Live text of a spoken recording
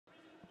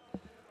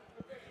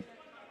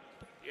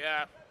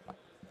Yeah.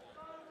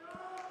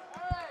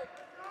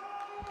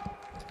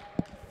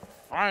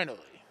 Finally.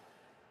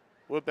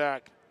 We're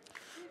back.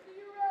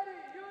 VCU ready.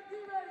 UMD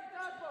ready.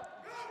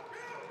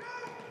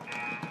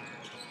 Dodgeball.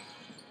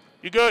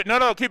 You good?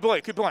 No, keep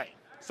playing. Keep playing.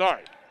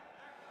 Sorry.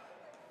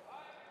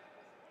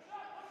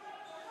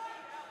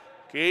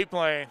 Keep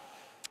playing.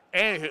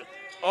 And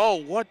oh,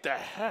 what the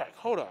heck?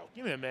 Hold on.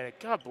 Give me a minute.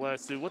 God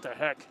bless you. What the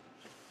heck?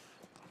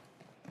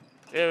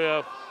 There we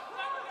go.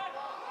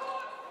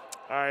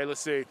 All right,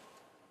 let's see.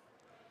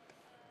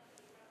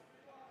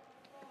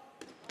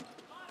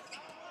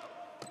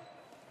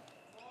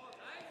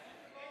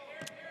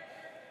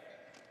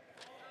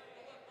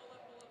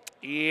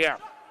 Yeah.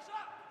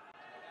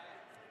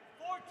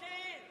 14.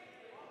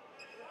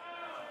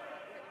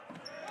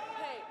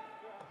 Hey,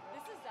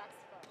 this is Zach's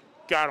phone.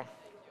 Got him.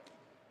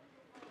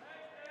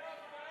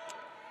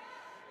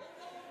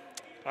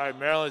 All right,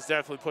 Maryland's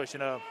definitely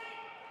pushing up.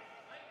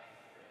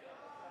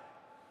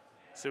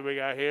 See what we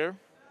got here.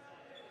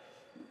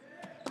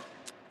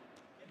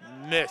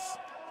 Miss.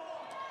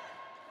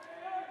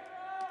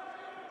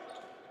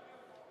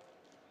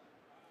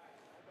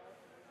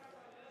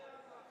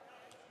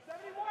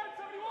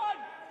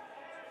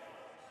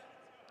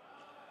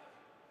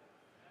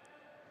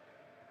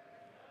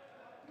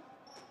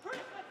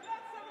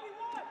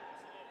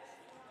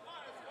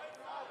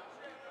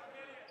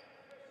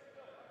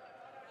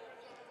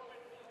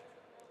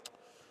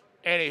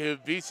 Anywho,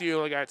 VCU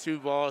only got 2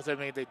 balls. That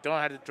means they don't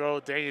have to throw.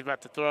 Daniel's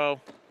about to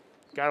throw.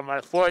 Got him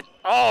right foot.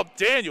 Oh,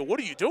 Daniel, what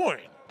are you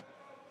doing?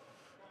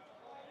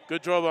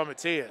 Good throw by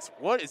Matias.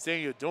 What is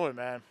Daniel doing,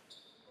 man?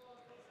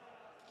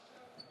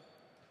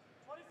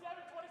 27.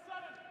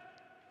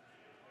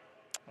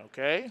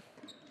 Okay.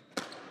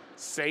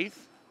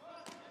 Safe.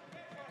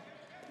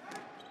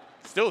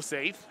 Still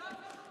safe.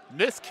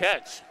 Missed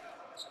catch.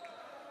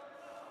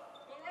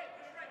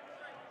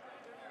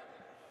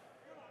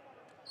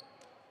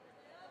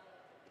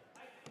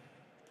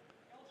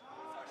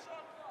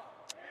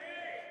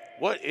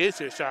 What is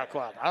his shot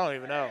clock? I don't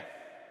even know.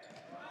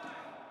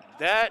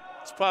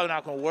 That's probably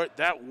not going to work.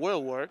 That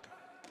will work.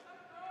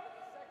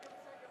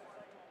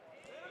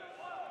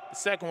 The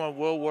second one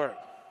will work.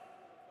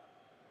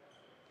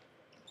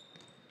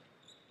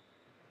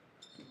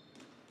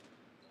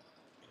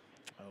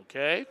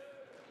 Okay.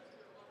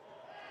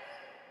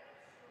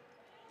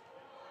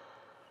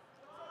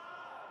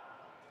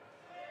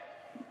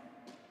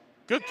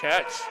 Good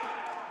catch.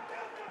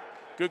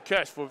 Good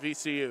catch for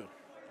VCU.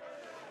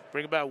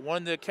 Bring about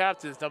one to the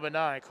captains, number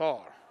 9,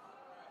 Carr.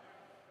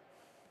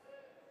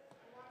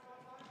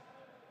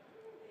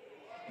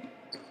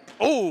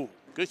 Oh,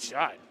 good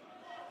shot.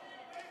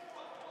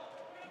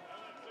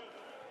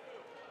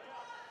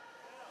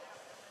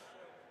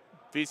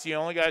 VCU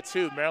only got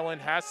 2. Maryland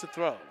has to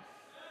throw.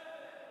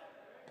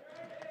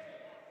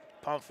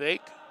 Pump fake.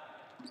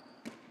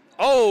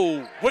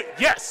 Oh, what?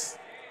 Yes!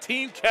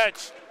 Team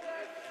catch.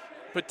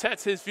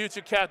 Protects his future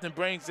captain,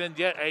 brings in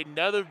yet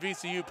another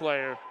VCU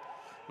player.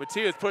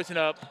 Matias pushing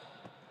up.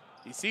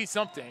 He sees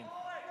something.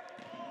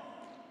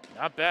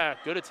 Not bad.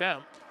 Good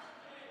attempt.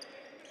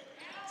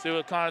 See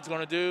what Connor's going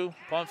to do.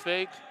 Pump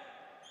fake.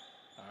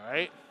 All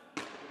right.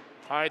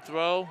 High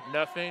throw.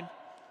 Nothing.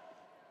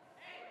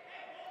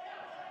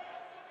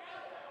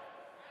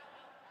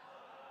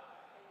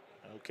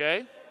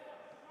 Okay.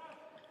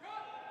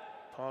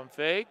 Pump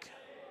fake.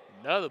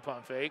 Another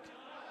pump fake.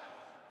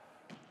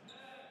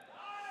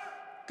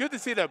 Good to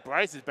see that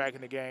Bryce is back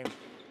in the game.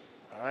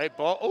 All right,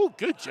 ball. Oh,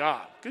 good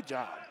job. Good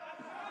job.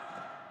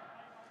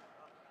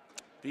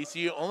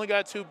 VCU only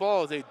got 2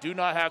 balls. They do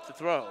not have to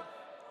throw.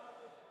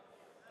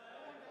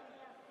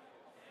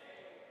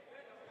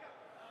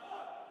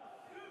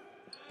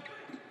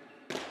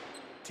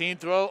 Team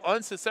throw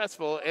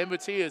unsuccessful, and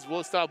Matias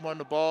will stop one of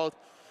the balls.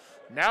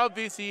 Now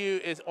VCU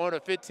is on a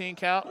 15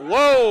 count.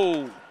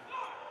 Whoa!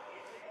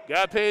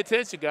 Gotta pay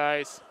attention,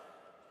 guys.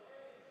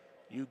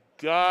 You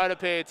gotta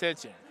pay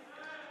attention.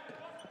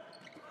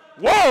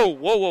 Whoa!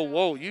 Whoa, whoa,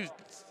 whoa. You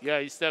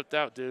stepped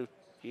out, dude.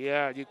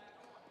 Yeah, you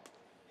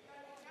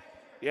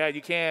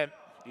can't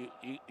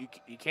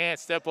you can't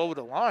step over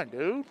the line,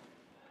 dude.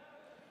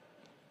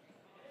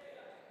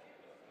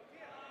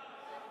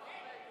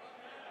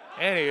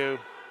 Anywho,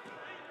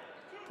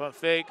 pump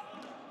fake.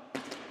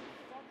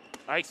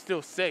 Ike's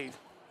still safe.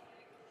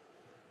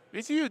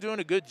 VCU doing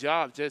a good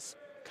job, just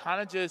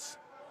kind of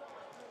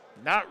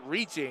not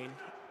reaching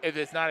if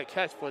it's not a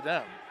catch for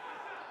them.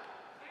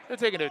 They're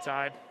taking their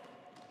time.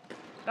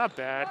 Not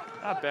bad,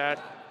 not bad.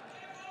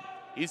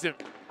 He's in.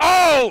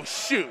 Oh,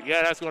 shoot.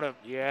 Yeah, that's going to.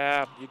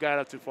 Yeah, you got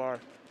up too far.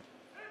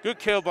 Good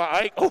kill by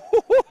Ike.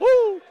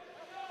 Oh,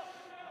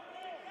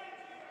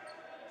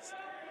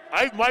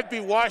 Ike might be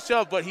washed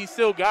up, but he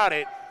still got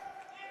it.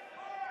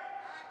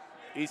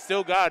 He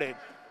still got it.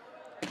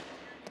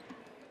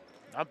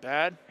 Not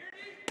bad.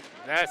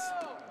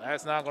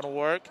 That's not going to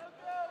work.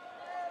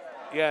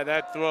 Yeah,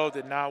 that throw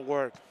did not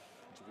work.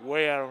 It's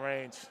way out of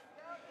range.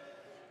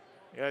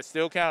 Yeah, it's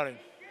still counting.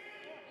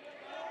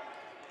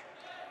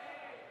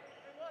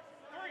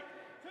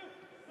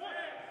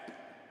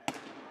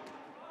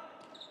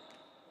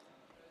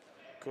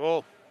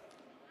 Cool.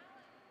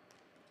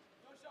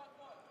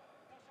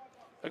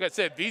 Like I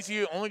said,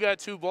 VCU only got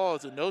 2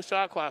 balls, and no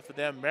shot clock for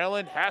them.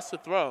 Maryland has to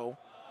throw.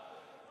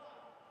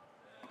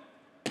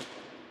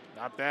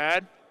 Not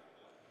bad.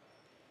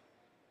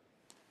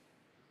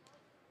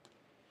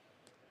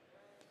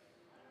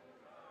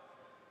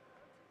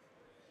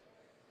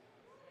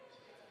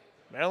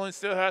 Maryland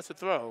still has to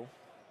throw.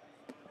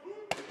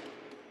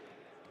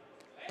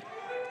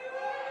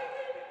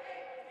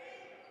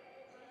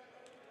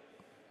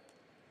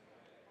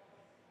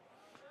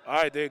 All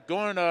right, they're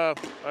going a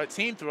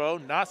team throw,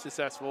 not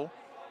successful.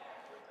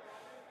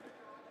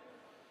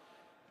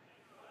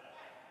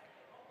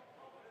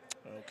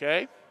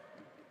 Okay.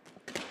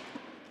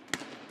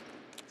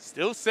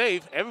 Still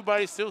safe.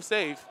 Everybody's still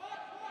safe.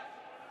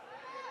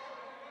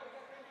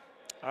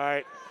 All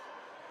right.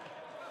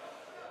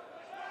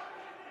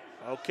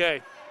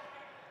 Okay.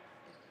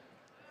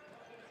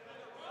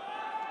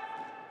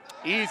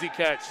 Easy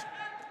catch.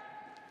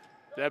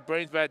 That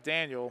brings back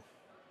Daniel.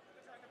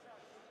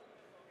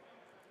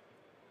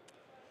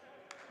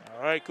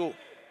 All right, cool.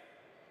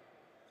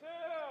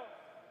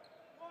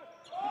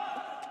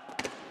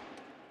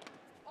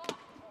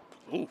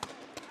 Ooh.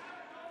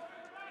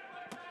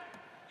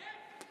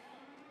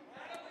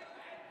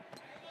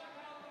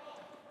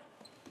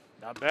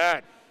 Not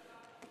bad.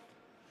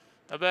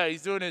 Not bad.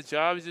 He's doing his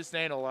job. He's just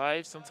staying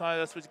alive. Sometimes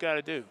that's what you got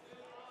to do.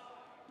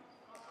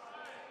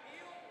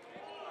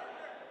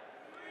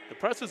 The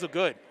pressers are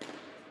good.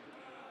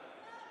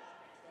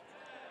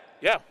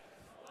 Yeah.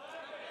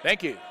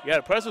 Thank you. Yeah,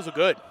 the pressers are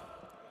good.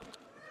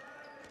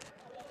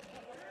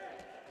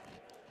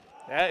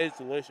 That is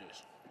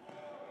delicious.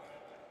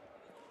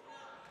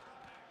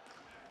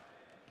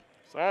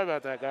 Sorry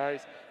about that,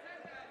 guys.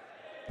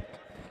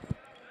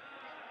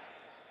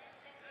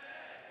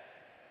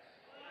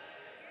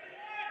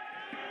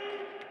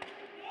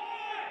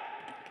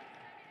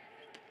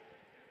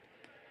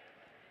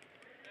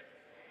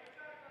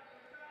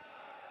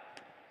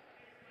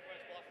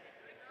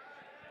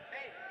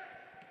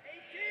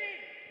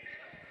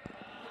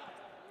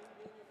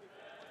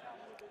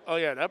 Oh,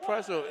 yeah, that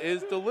pretzel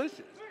is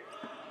delicious.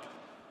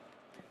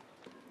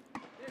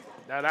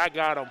 Now that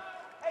got him.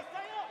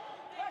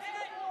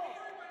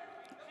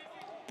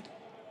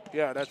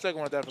 Yeah, that second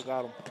one definitely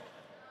got him.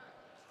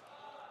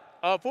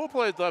 4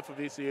 plays left for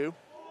VCU.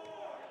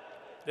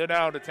 They're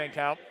now on the 10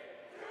 count.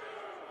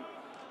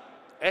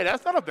 Hey,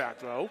 that's not a bad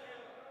throw.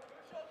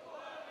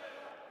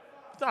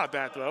 It's not a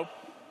bad throw.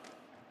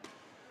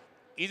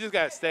 He just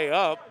got to stay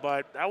up,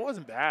 but that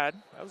wasn't bad.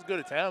 That was a good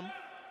attempt.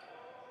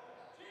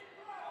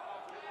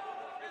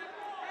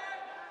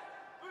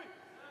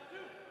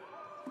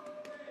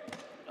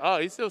 Oh,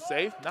 he's still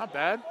safe. Not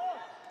bad.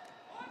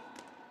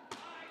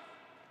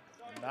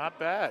 Not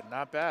bad.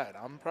 Not bad.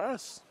 I'm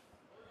impressed.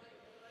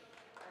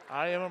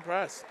 I am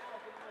impressed.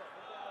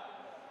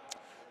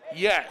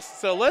 Yes.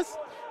 So let's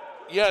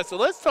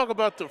talk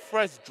about the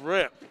fresh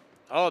drip.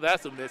 Oh,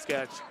 that's a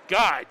miscatch.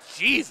 God,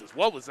 Jesus,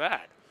 what was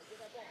that?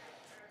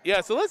 Yeah,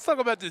 so let's talk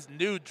about this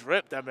new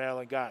drip that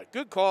Maryland got.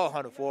 Good call,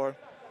 104.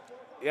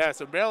 Yeah,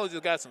 so Maryland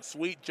just got some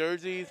sweet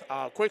jerseys.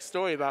 Quick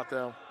story about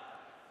them.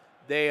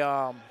 They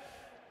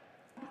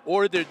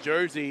ordered their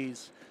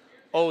jerseys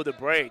over the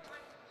break,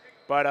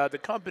 but the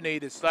company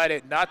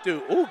decided not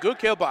to. Ooh, good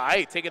kill by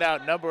Ike, taking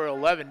out number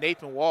 11,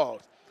 Nathan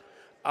Walls.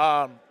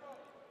 And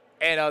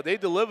they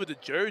delivered the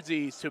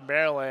jerseys to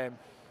Maryland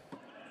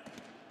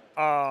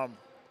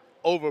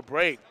over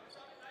break,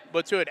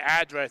 but to an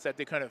address that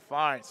they couldn't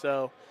find.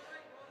 So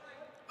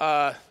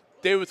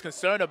they was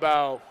concerned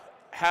about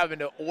having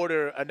to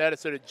order another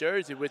set of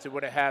jersey, which they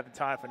wouldn't have in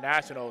time for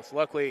nationals.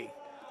 Luckily,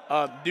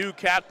 new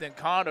captain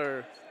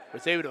Connor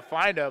was able to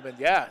find them, and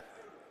yeah,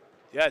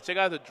 check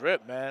out the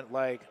drip, man.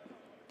 Like,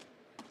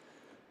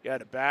 yeah,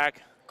 the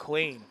back,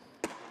 clean.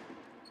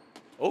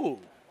 Ooh,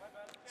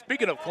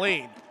 speaking of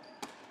clean,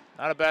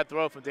 not a bad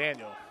throw from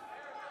Daniel.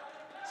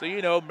 So,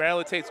 you know,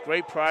 Maryland takes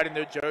great pride in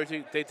their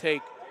jersey. They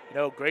take, you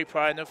know, great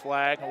pride in their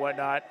flag and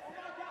whatnot.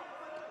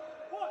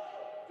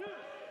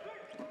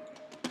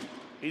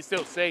 He's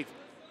still safe.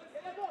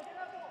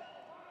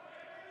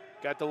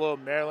 Got the little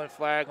Maryland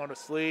flag on the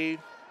sleeve.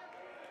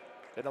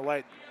 Got the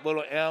like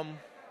little M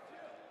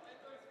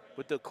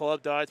with the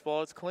club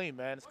dodgeball. It's clean,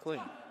 man. It's clean.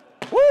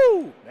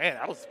 Woo! Man,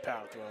 that was a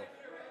power throw.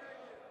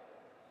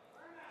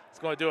 It's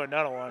going to do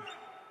another one.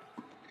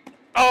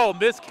 Oh,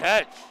 missed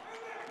catch.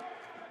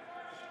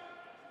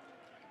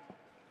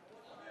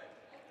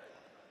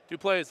 2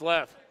 players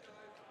left.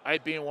 I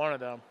being one of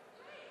them.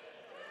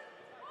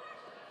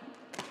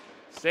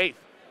 Safe.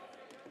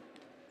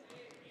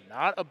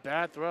 Not a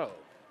bad throw.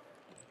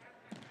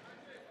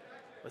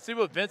 Let's see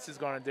what Vince is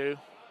going to do.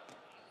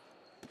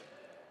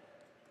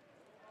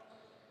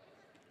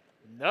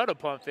 Another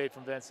pump fake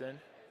from Vincent.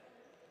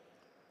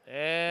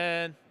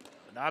 And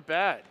not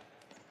bad.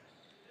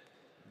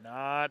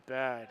 Not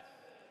bad.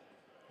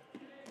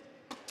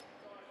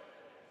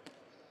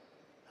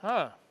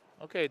 Huh.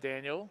 Okay,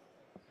 Daniel.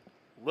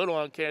 Little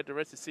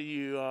uncharacteristic to see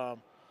you.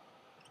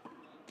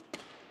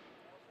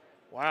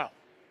 Wow.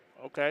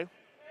 Okay.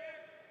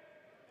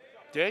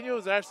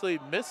 Daniel's actually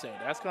missing.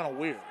 That's kind of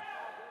weird.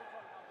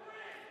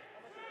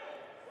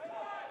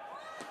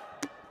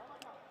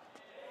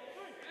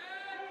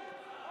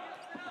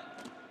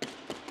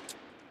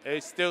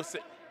 He's still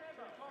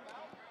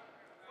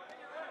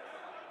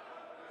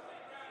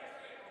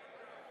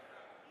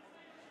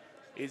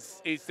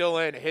he's still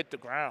in. Hit the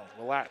ground.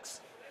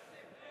 Relax.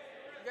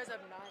 You guys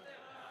have 9.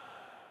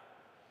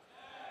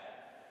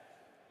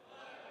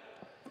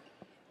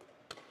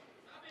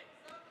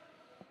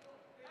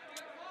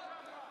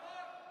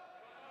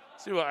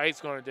 See what Ike's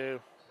gonna do.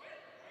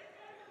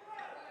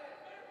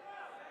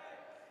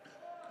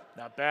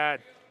 Not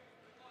bad.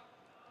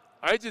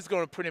 Ike's just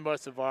gonna pretty much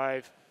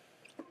survive.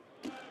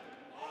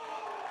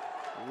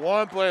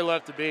 One play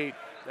left to beat.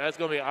 That's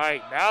gonna be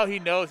Ike. Now he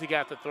knows he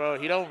got to throw.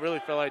 He don't really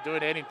feel like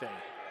doing anything.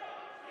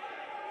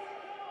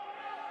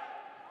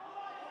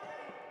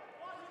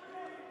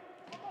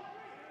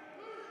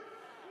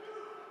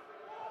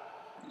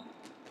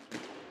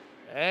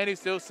 And he's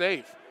still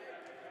safe.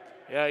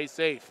 Yeah, he's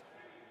safe.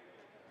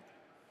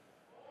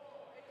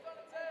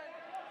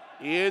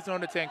 He is on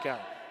the 10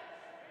 count.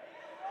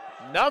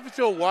 Not for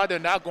sure why they're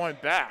not going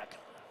back.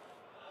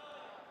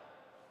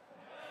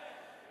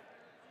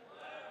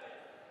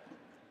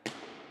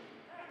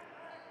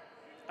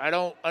 I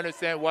don't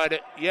understand why they,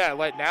 yeah,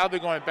 like now they're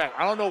going back.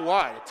 I don't know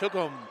why. It took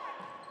them.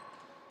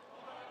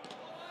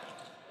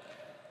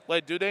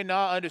 Like, do they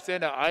not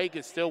understand that Ike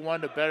is still one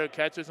of the better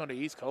catchers on the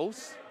East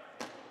Coast?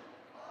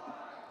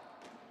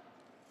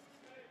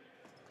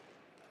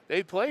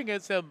 They play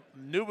against him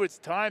numerous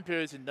time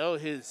periods and know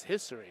his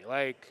history.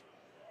 Like,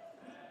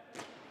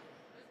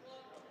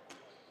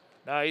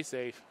 nah, he's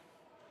safe.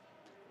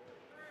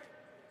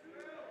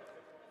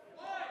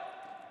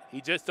 He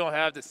just don't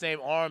have the same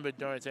arm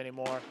endurance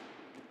anymore.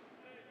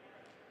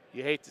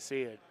 You hate to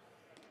see it.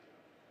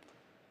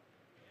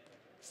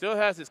 Still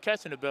has his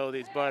catching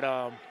abilities, but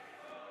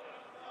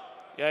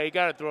yeah, he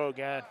got to throw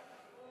again.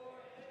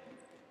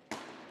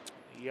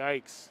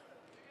 Yikes.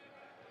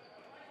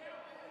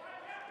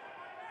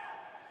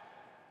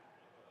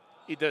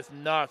 He does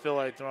not feel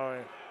like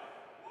throwing.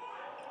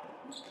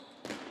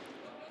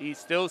 He's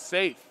still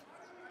safe.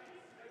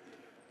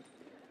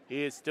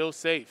 He is still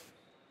safe.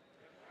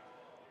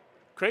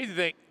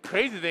 Crazy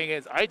thing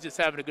is, I just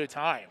having a good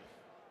time.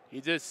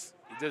 He just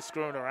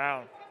screwing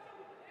around.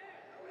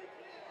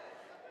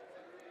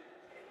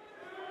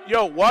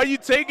 Yo, why are you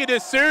taking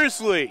this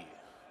seriously?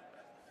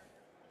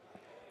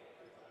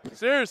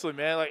 Seriously,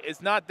 man, like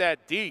it's not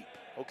that deep,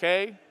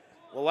 okay?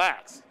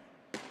 Relax.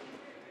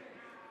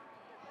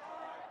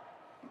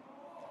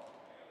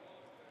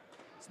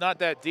 It's not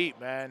that deep,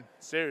 man.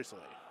 Seriously.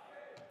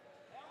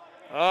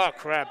 Oh,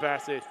 crap,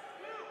 bastard.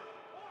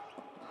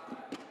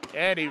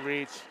 And he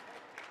reached.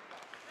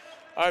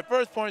 All right,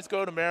 first points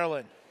go to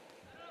Maryland.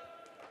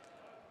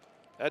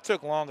 That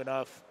took long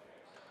enough.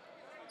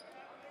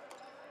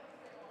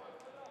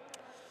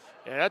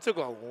 Yeah, that took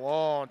a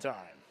long time.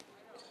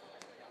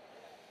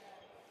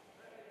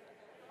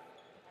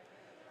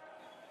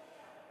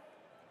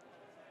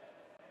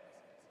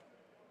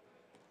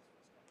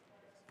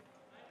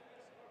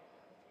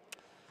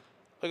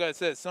 Like I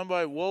said,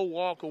 somebody will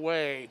walk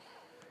away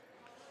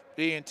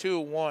being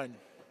 2-1.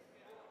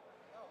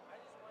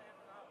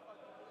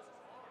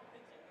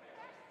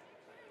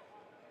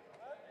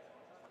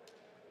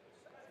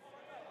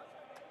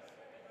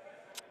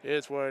 It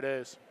is what it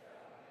is.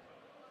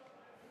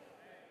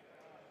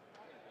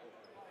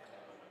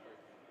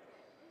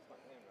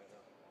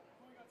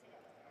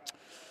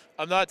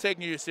 I'm not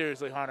taking you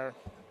seriously, Hunter.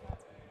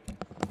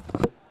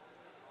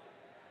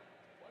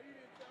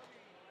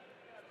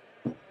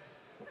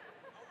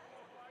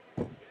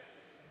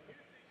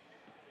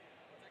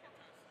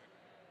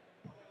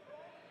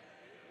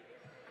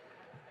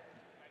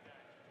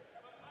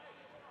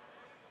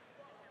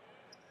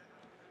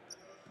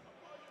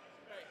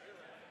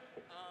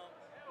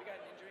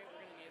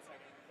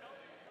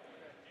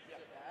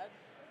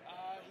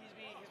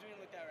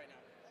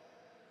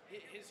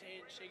 His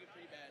hand's shaking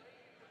pretty bad.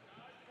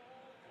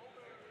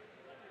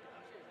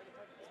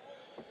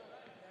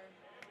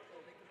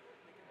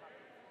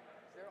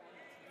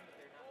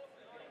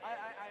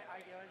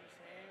 I get what you're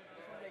saying.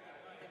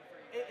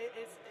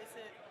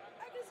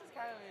 I guess it's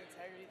kind of an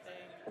integrity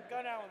thing.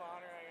 Go down with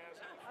honor, I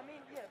guess. I mean,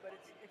 yeah, but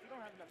it's, if you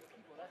don't have enough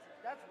people,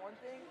 that's one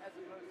thing as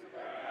opposed to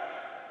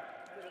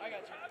like.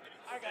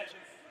 I got you.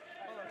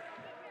 Hold on.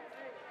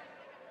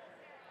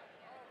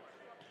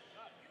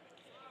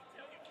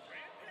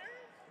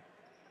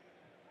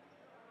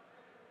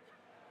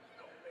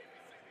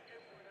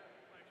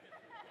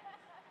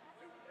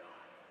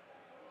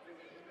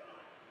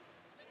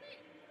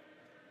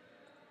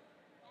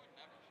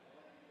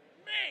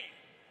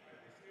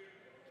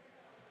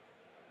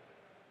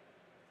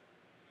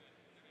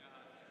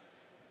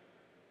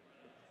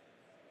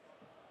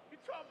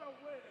 Talking about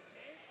winning a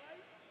game,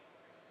 right?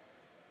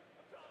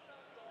 I'm talking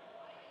about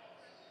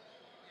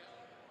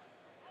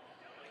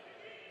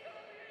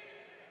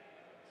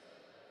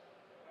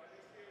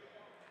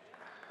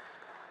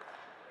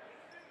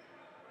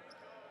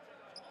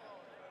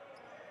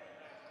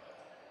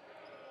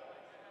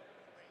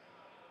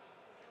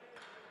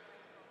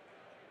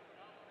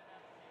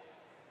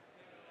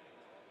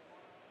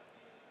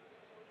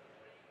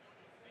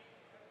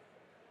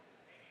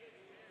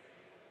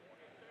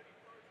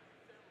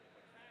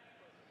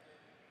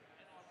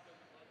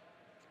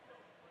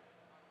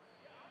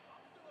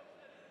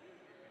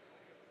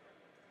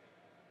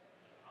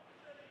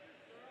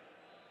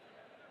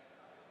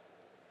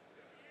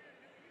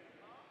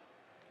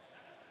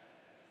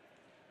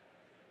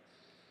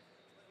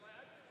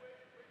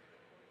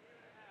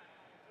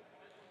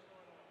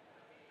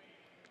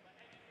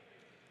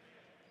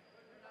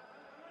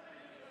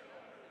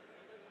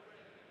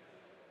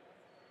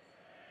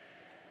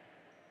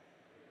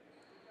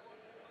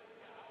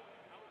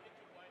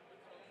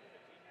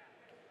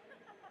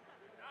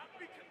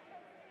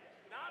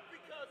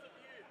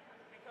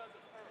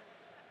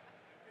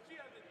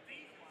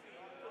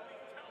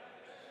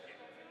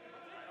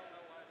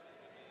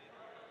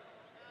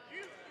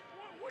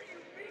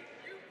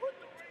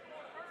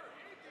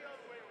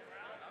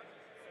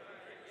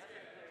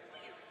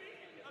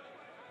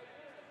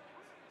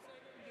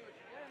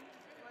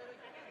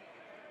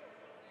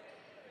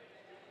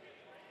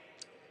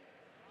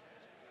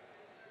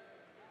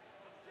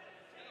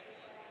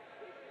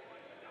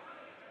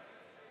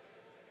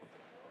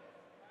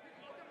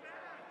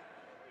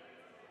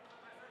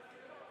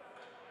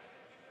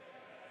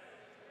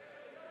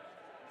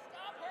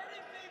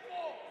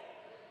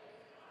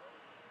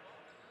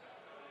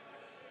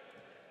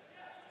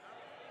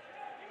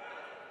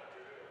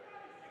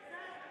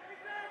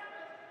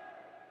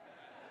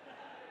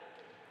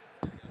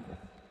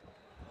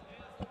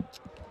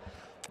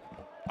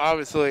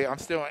obviously, I'm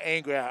still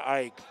angry at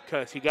Ike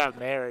because he got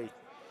married.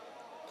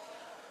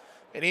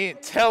 And he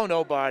didn't tell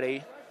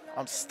nobody.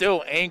 I'm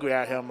still angry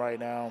at him right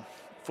now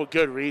for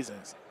good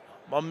reasons.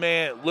 My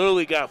man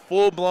literally got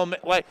full-blown,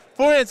 like,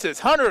 for instance,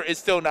 Hunter is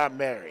still not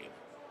married.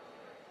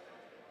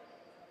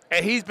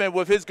 And he's been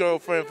with his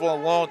girlfriend for a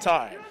long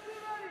time.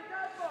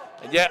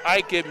 And yet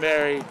Ike get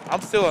married.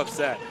 I'm still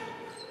upset.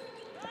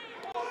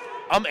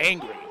 I'm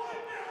angry.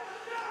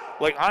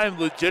 Like, I am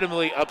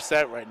legitimately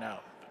upset right now.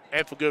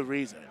 And for good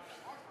reason.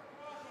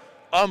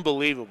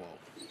 Unbelievable.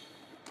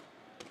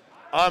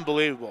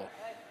 Unbelievable.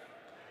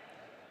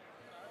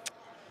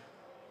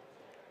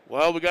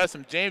 Well, we got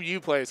some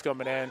JMU players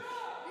coming in.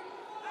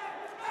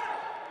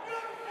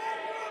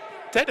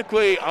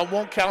 Technically, I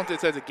won't count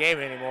this as a game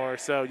anymore,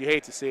 so you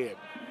hate to see it.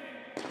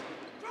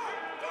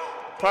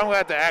 Probably gonna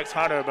have to ask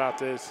Hunter about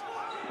this.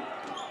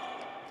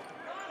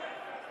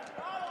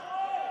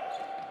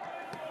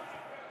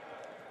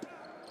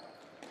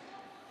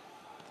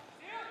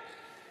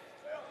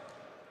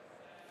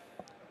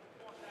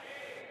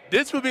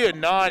 This would be a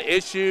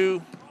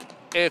non-issue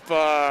if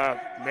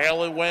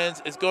Maryland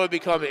wins. It's going to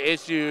become an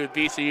issue if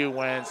VCU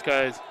wins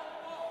because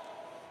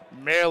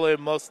Maryland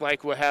most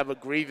likely will have a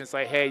grievance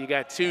like, hey, you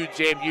got 2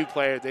 JMU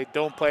players. They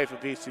don't play for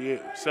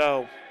VCU.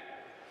 So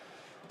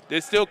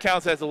this still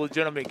counts as a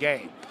legitimate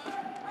game.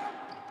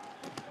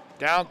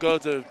 Down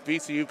goes a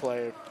VCU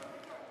player.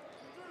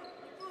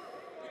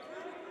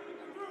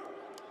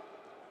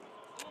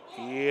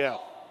 Yeah.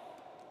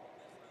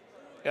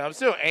 Yeah, I'm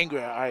still angry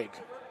at Ike.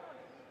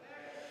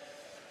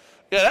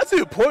 Yeah, that's an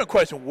important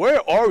question.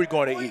 Where are we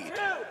going to eat?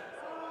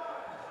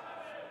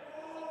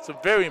 It's a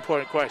very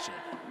important question.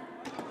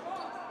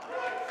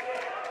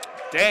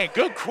 Dang,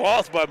 good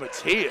cross by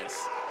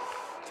Matias.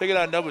 Taking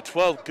out number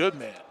 12,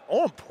 Goodman.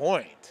 On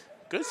point.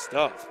 Good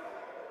stuff.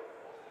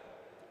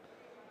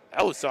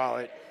 That was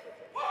solid.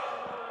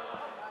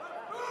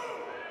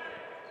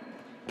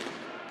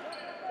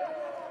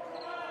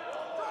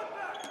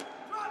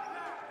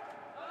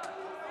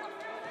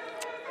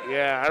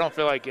 Yeah, I don't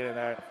feel like getting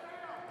that.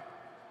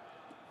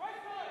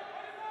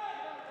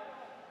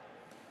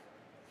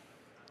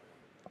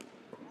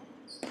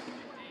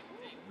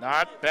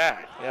 Not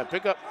bad. Yeah,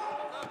 pick up.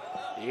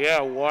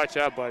 Yeah, watch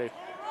out, buddy.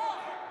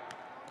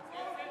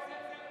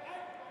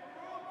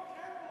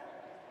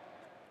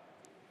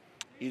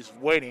 He's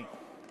waiting.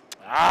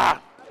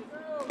 Ah!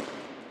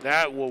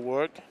 That will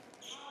work.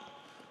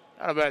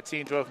 Not a bad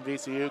team throw from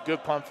VCU.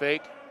 Good pump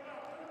fake.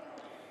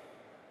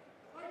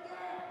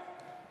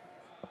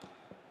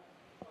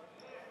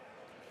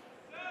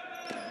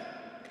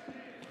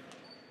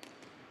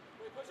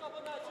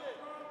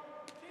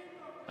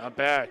 Not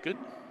bad. Good.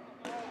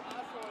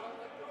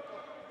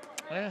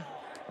 Yeah.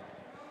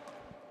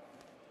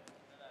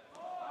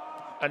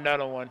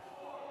 Another one.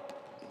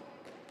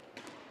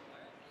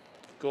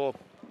 Cool.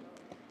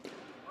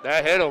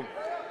 That hit him.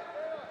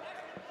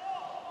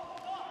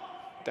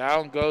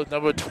 Down goes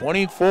number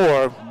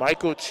 24,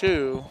 Michael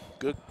Chu.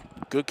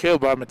 Good kill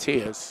by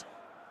Matias.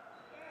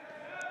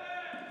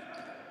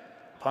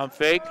 Pump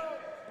fake.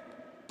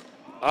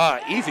 Ah,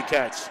 easy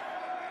catch.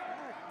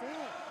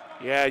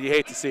 Yeah, you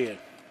hate to see it.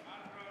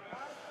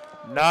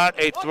 Not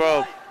a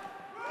throw.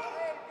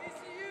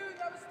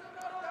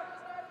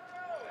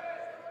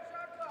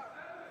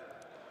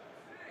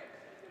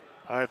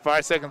 All right,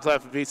 5 seconds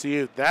left for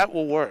VCU. That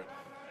will work.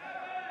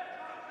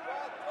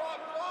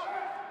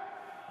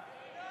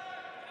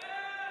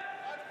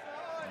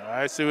 All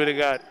right, see what they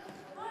got.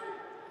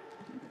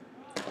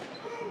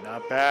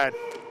 Not bad.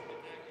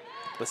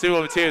 Let's see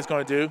what Matias is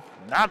going to do.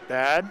 Not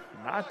bad.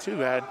 Not too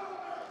bad.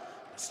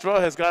 This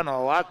throw has gotten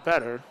a lot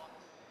better.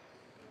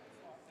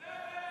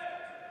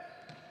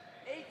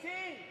 18.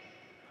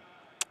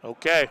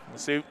 Okay,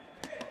 let's see.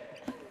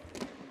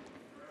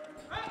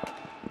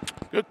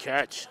 Good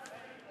catch.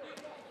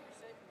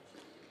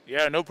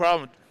 Yeah, no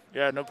problem.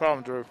 Yeah, no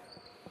problem, Drew.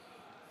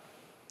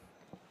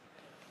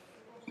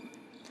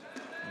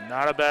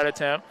 Not a bad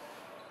attempt.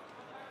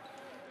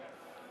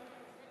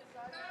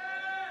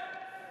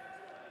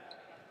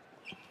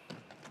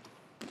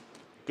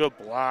 Good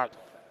block.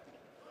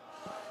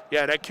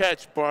 Yeah, that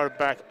catch brought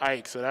back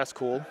Ike, so that's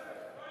cool.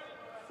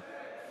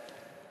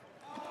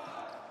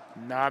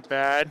 Not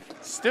bad.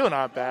 Still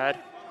not bad.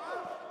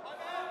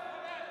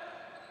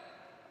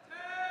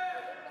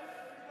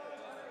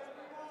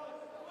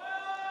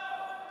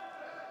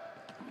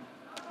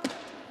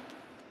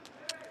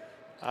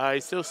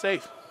 He's still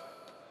safe.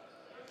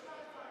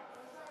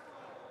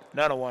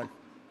 Another one.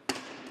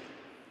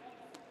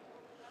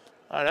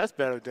 Oh, that's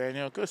better,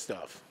 Daniel. Good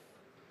stuff.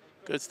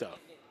 Good stuff.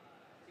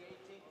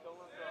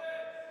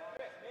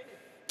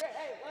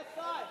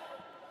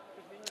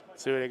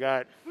 See what they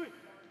got.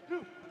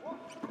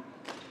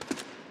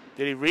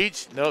 Did he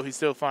reach? No, he's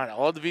still fine.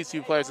 All the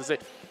VCU players will say,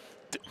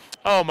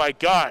 oh my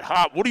God,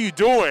 Hop, what are you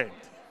doing?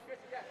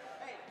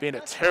 Being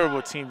a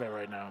terrible teammate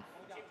right now.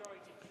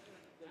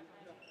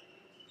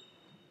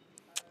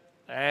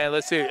 And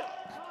let's see.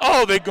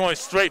 Oh, they're going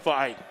straight for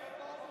Ike.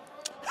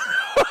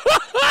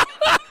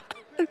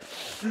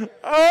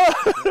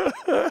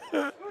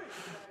 Oh.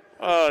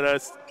 Oh,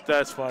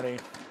 that's funny.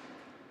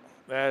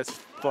 That's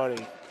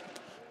funny.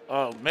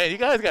 Oh, man, you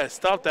guys got to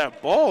stop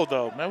that ball,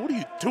 though. Man, what are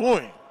you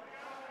doing?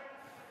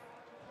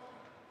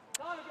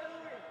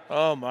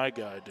 Oh, my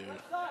God, dude.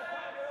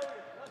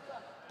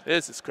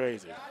 This is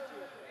crazy.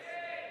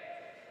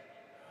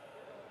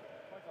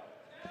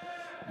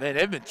 Man,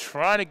 they've been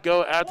trying to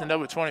go after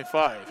number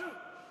 25.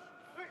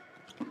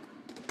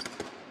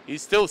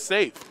 He's still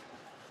safe.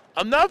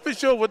 I'm not for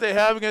sure what they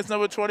have against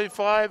number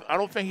 25. I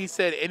don't think he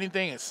said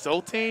anything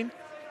insulting.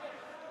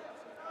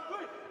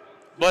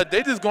 But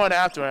they just going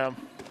after him.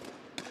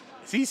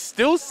 He's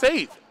still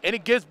safe, and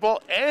it gets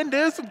ball, and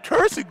there's some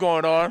cursing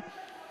going on.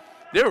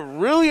 They're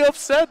really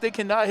upset they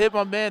cannot hit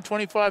my man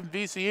 25 in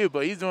VCU,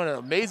 but he's doing an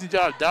amazing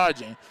job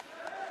dodging.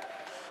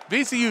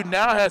 VCU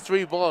now has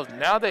 3 balls.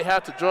 Now they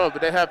have to draw,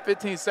 but they have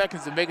 15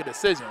 seconds to make a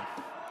decision.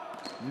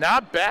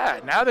 Not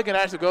bad. Now they can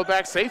actually go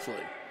back safely.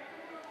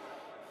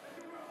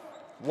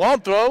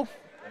 Won't throw.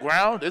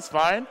 Ground. It's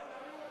fine.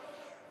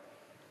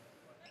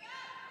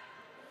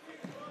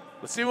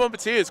 Let's see what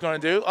Mattia is going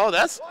to do. Oh,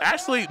 that's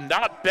actually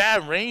not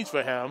bad range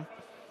for him.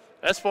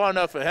 That's far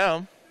enough for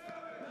him.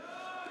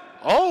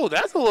 Oh,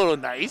 that's a little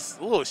nice.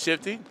 A little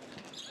shifty.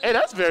 Hey,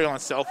 that's very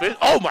unselfish.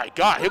 Oh, my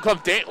God. Here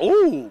comes Dan.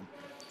 Ooh.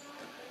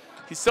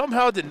 He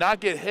somehow did not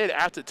get hit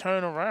after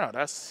turning around.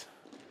 That's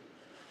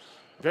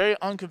very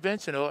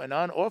unconventional and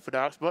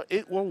unorthodox, but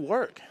it will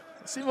work.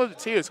 Let's see what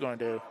Mattia is going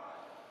to do.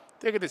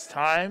 Taking his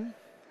time.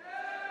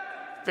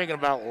 Thinking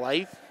about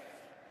life.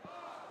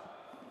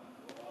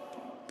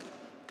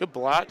 Good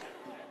block.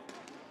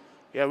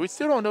 Yeah, we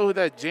still don't know who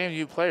that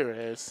JMU player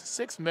is.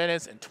 6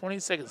 minutes and 20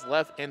 seconds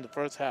left in the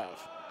first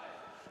half.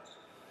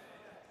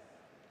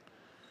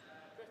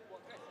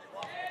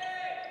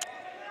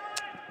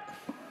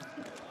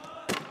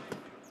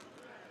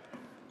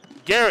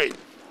 Garrett,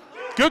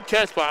 good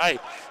catch by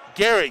Ike.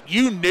 Garrett,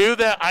 you knew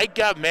that Ike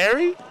got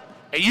married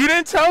and you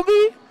didn't tell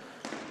me?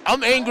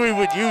 I'm angry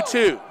with you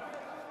too.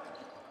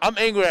 I'm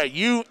angry at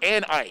you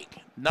and Ike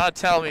not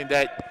telling me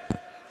that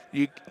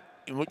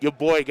your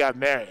boy got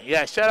married.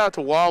 Yeah, shout out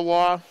to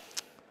Wawa.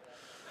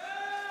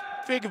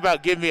 Think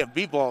about giving me a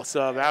b-ball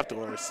sub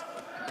afterwards.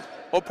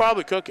 Or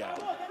probably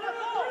cookout.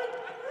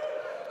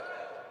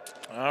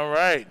 All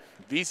right.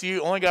 VCU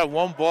only got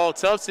 1 ball.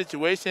 Tough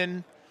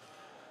situation.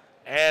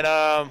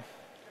 And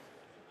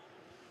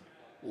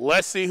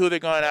let's see who they're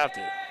going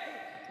after.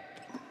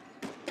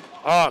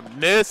 Oh,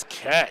 missed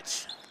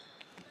catch.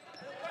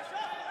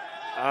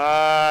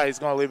 He's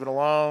going to leave it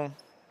alone.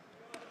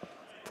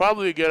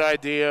 Probably a good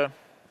idea.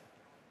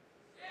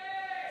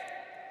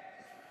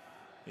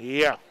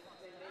 Yeah.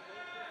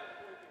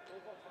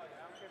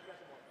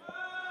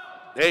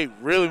 They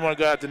really want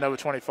to go after number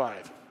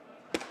 25.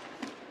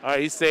 All right,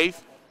 he's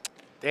safe.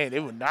 Dang, they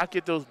would not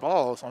get those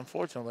balls,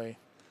 unfortunately.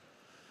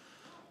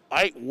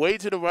 Ike way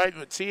to the right.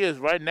 Mattia is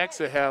right next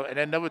to him, and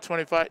then number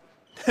 25.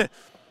 Here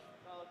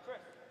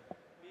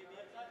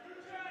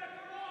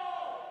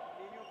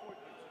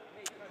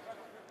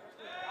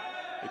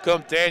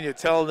comes Daniel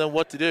telling them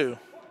what to do.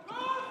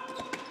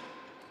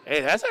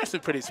 Hey, that's actually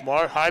pretty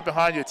smart. Hide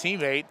behind your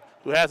teammate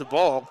who has the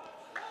ball.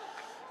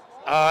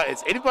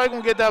 Is anybody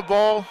going to get that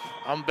ball?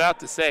 I'm about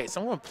to say.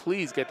 Someone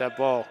please get that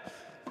ball.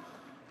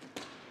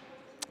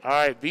 All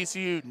right,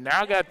 VCU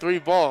now got 3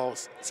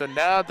 balls, so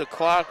now the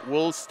clock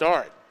will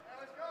start.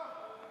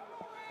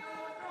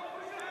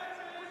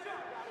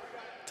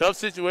 Tough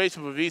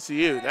situation for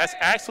VCU. That's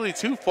actually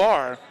too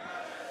far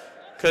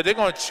because they're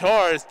going to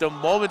charge the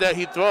moment that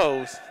he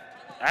throws.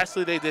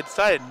 Actually, they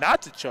decided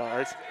not to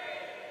charge.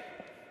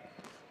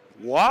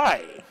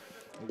 Why?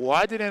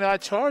 Why did they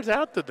not charge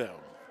after them?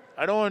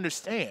 I don't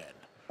understand.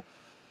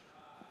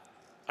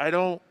 I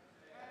don't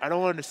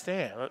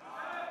understand.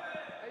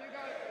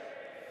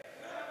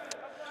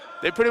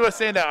 They pretty much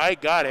saying that I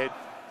got it.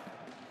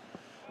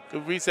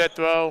 Good reset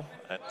throw.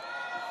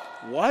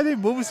 Why are they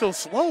moving so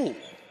slow?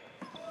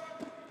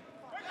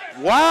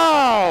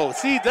 Wow.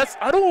 See, that's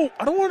I don't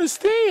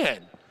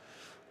understand.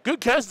 Good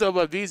catch though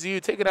by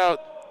VCU, taking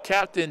out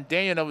captain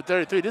Daniel number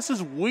 33. This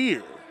is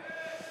weird.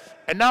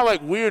 And not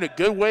like weird in a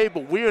good way,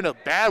 but weird in a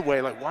bad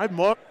way. Like why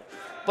more?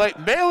 Like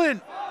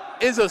Maryland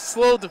is a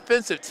slow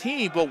defensive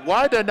team, but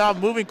why they're not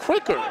moving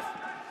quicker?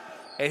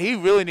 And he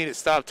really needed to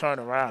stop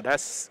turning around.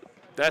 That's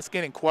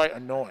getting quite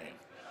annoying.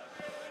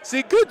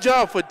 See, good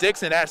job for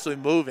Dixon actually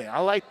moving. I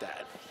like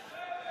that.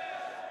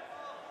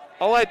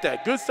 I like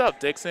that. Good stuff,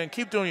 Dixon.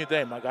 Keep doing your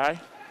thing, my guy.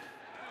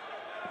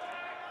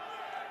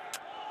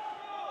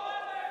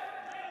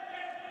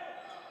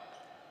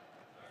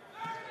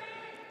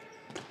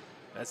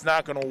 That's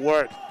not going to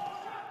work.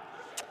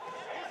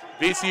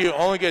 VCU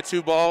only get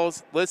 2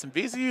 balls. Listen,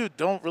 VCU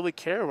don't really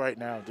care right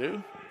now,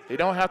 dude. They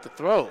don't have to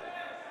throw.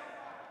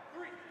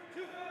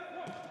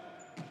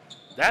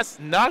 That's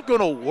not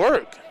going to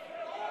work.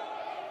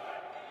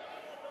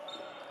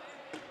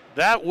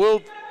 That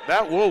will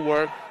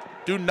work.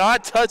 Do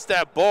not touch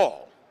that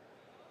ball.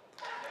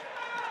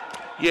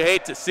 You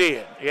hate to see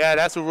it. Yeah,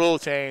 that's a rule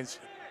change.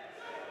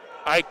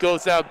 Ike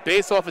goes out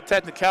based off of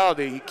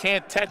technicality. You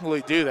can't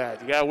technically do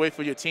that. You got to wait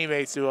for your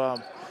teammates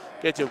to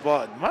get your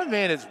ball. My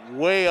man is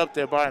way up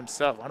there by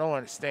himself. I don't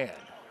understand.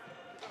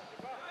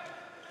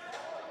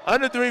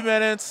 Under 3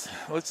 minutes.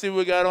 Let's see what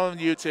we got on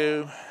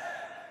YouTube.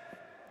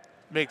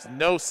 Makes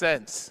no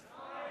sense.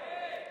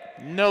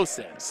 No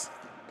sense.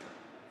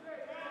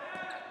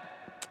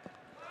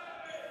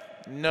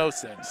 No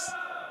sense.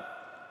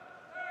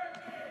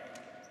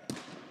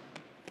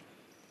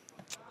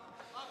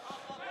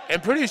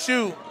 And pretty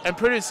soon,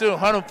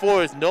 Hunter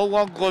Ford is no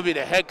longer going to be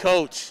the head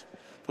coach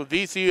for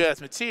VCU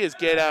as Matias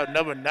get out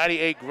number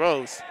 98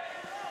 Gross.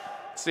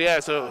 So yeah,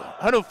 so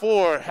Hunter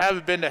Ford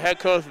haven't been the head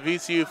coach for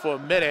VCU for a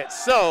minute.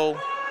 So,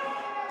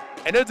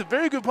 and there's a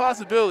very good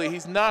possibility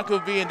he's not going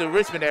to be in the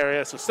Richmond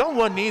area. So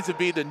someone needs to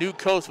be the new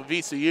coach for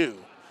VCU,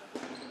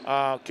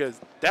 because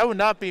that would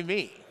not be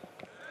me.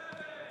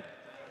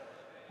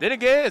 Then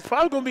again, it's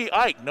probably going to be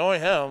Ike,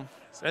 knowing him,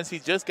 since he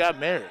just got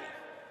married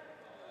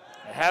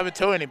and haven't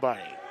told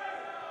anybody.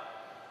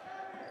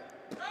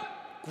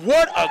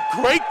 What a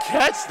great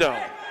catch, though.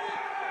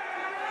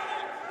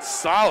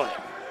 Solid.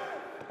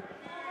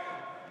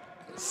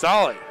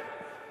 Solid.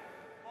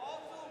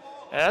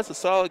 And that's a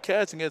solid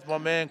catch against my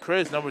man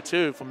Chris, number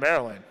 2 from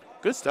Maryland.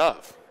 Good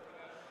stuff.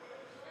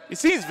 He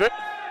seems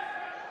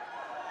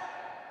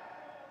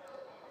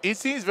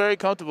very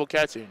comfortable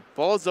catching.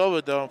 Ball's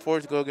over, though, and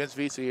forced to go against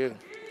VCU.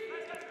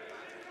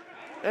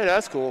 Hey,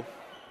 that's cool.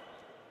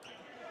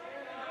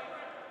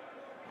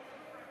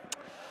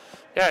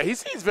 Yeah, he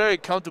seems very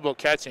comfortable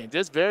catching,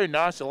 just very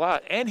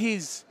nonchalant. And he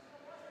is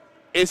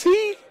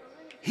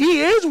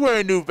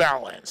wearing New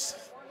Balance.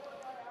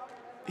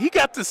 He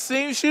got the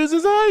same shoes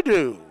as I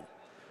do.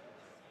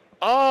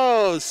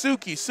 Oh,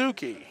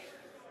 Suki.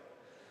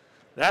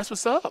 That's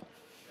what's up.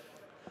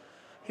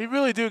 He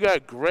really do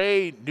got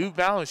great New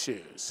Balance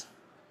shoes.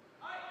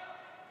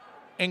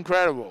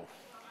 Incredible.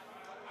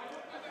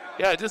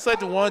 Yeah, just like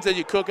the ones that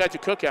you cook at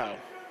your cookout.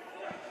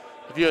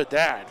 If you're a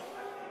dad.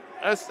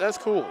 That's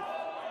cool.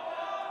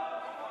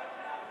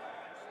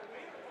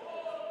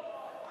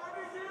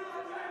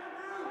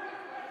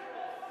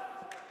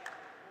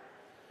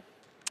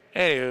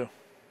 Anywho.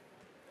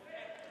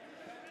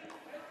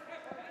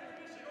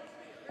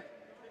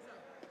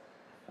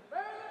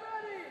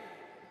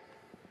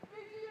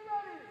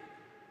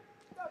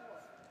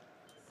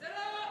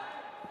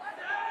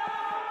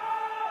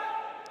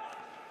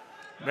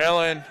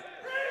 Maryland.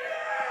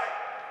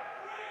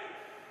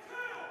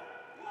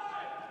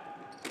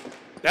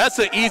 That's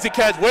an easy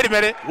catch. Wait a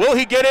minute. Will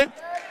he get it?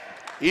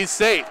 He's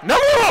safe. No.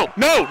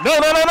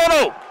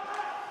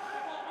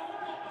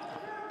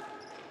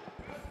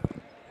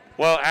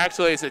 Well,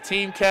 actually, it's a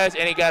team catch,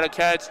 and he got a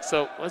catch.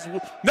 So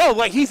no,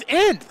 like he's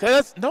in.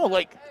 That's no,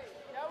 like.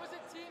 That was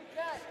a team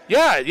catch.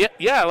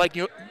 Yeah. Like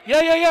you.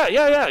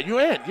 Yeah. You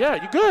in?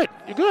 Yeah,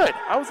 you're good.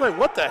 I was like,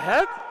 what the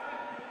heck?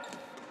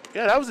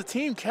 Yeah, that was a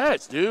team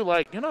catch, dude.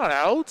 Like, you're not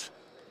out.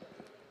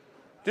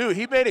 Dude,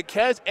 he made a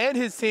catch, and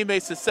his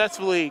teammates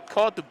successfully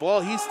caught the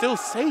ball. He's still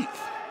safe.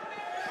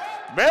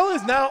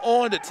 Maryland's now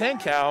on the 10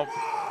 count.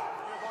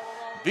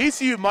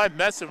 VCU might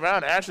mess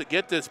around and actually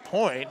get this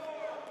point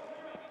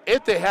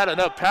if they had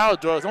enough power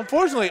throws.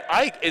 Unfortunately,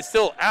 Ike is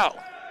still out.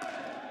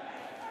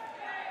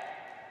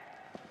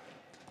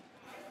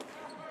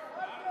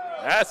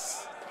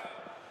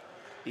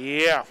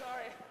 Yeah,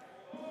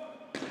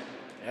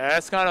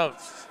 that's kind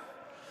of...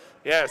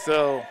 Yeah,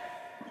 so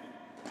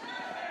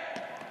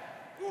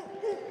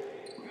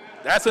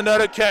that's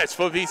another catch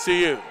for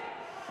VCU.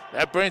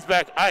 That brings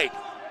back Ike.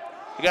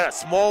 He got a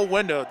small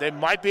window. They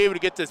might be able to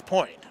get this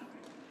point.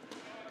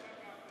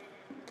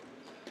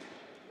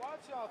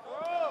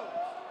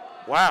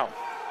 Wow.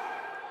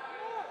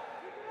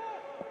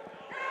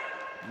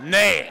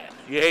 Man,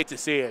 you hate to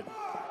see it.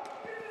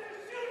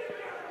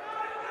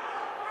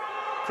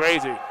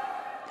 Crazy.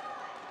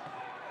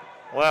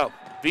 Well,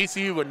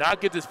 VCU would not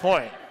get this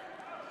point.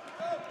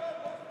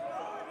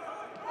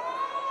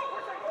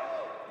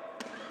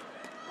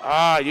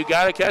 You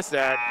got to catch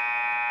that.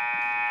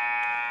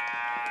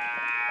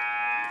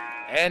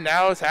 And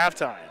now it's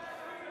halftime.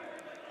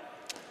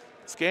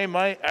 This game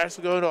might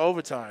actually go to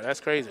overtime. That's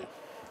crazy.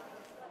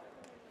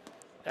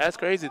 That's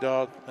crazy,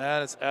 dog.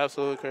 That is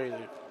absolutely crazy.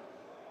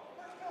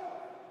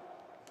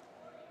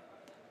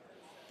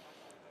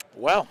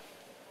 Well,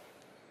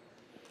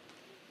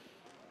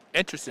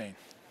 interesting.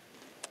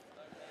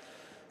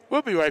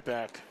 We'll be right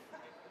back.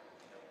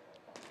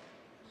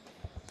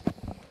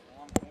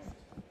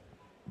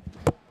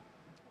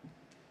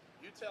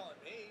 You telling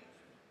me,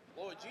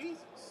 Lord Jesus.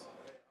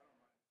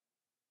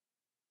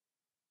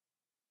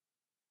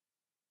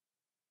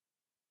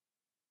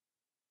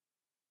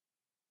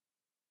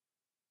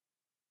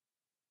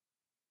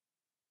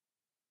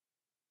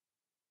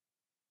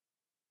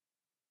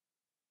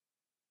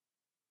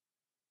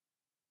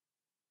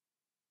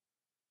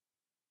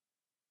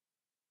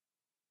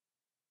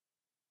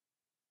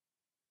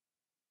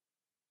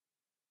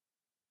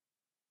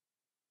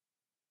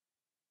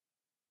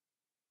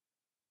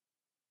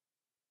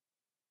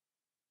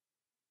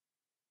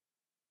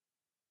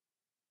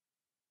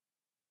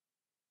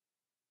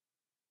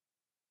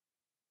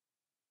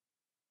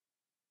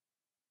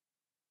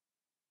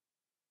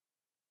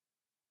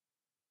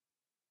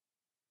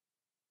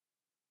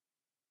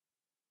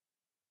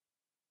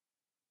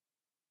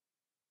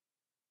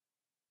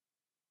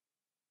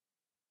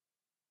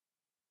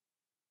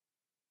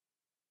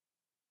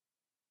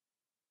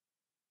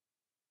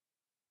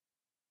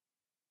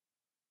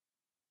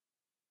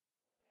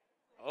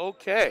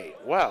 Okay,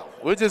 well,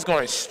 we're just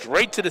going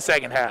straight to the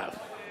second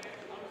half.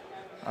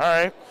 All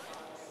right.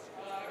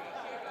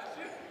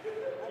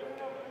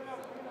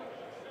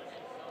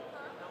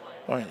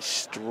 Going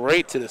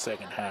straight to the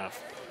second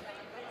half.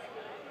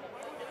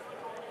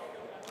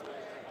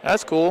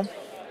 That's cool.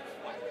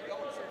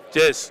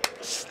 Just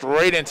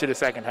straight into the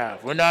second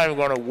half. We're not even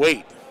going to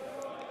wait.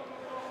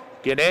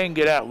 Get in,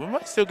 get out. We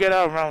might still get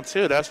out round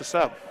 2. That's what's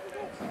up.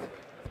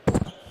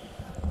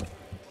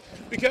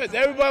 Because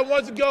everybody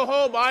wants to go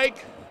home,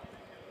 Ike.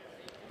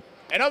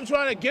 And I'm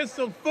trying to get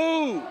some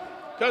food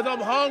because I'm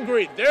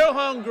hungry. They're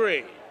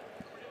hungry.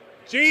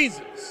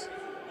 Jesus.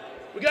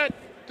 We got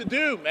to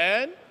do,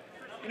 man.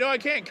 You know I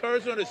can't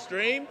curse on the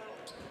stream.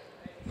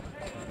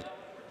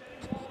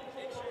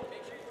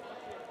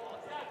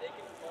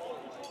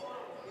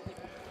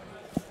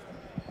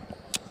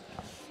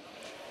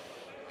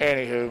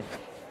 Anywho.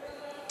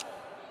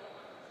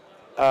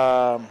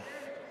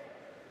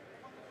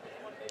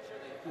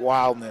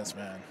 Wildness,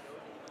 man.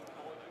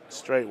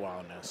 Straight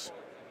wildness.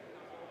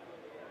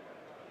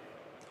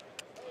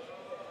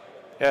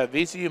 Yeah,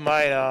 VCU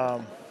might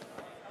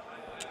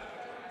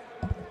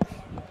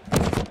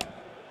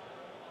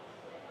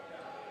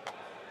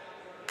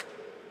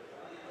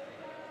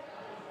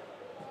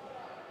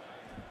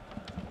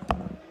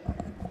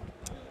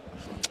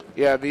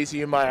yeah,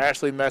 VCU might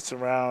actually mess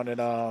around and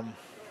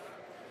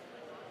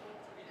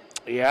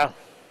yeah.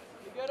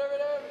 You good over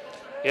there?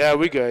 Yeah,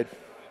 we good.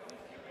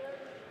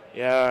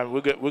 Yeah, we're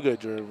good. We're good,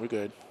 Drew. We're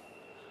good.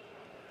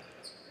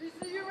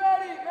 VCU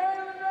ready,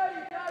 Maryland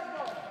ready,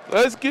 Dodgeball.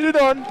 Let's get it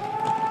on.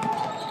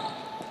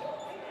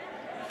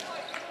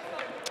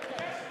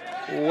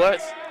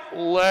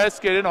 Let's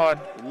get it on.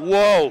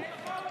 Whoa.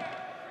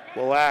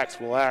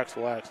 Relax, relax,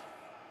 relax.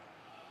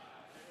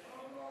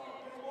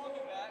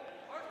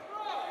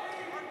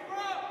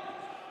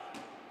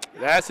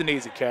 That's an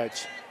easy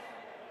catch.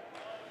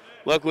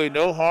 Luckily,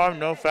 no harm,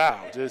 no foul.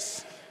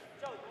 Just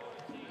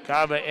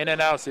kind of an in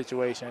and out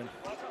situation.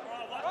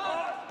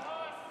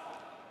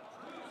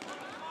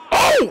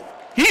 Oh,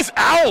 he's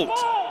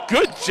out.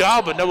 Good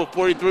job of number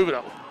 43.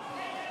 But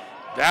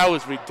that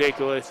was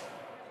ridiculous.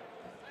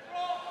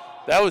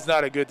 That was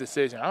not a good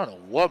decision. I don't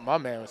know what my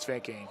man was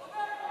thinking.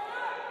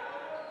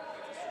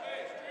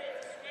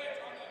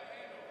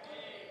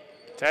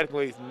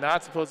 Technically, he's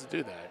not supposed to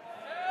do that.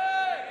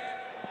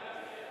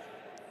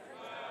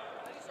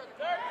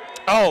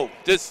 Oh,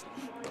 this.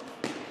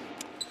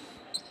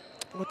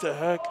 What the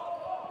heck?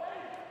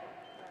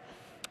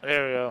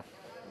 There we go.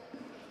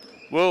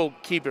 We'll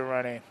keep it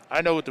running.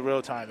 I know what the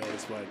real time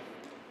is, but.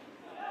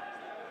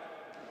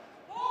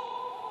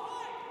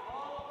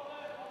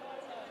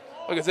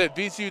 Like I said,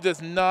 VCU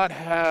does not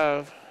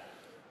have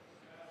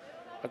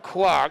a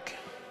clock.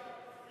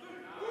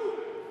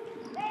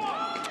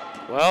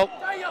 Well,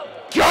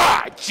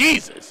 God,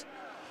 Jesus.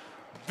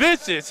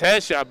 Vicious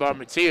headshot by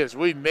Matias.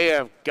 We may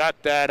have got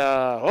that,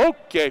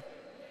 okay.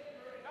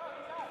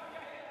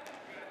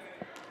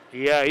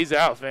 Yeah, he's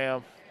out,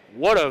 fam.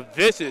 What a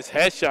vicious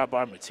headshot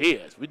by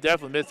Matias. We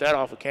definitely missed that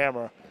off of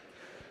camera.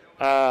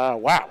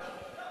 Wow.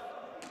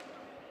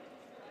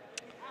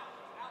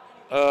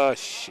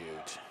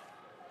 Shoot.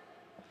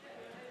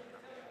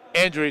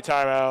 Injury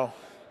timeout.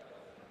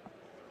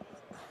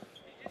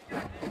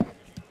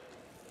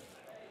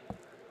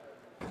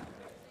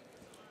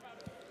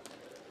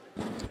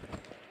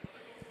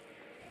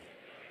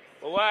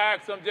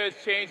 Relax, I'm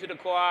just changing the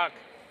clock.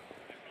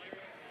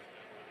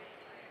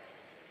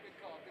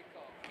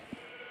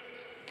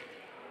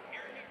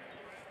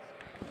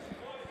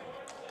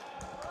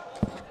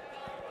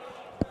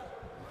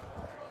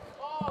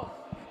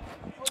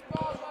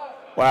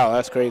 Wow,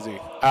 that's crazy.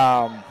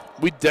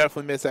 We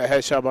definitely missed that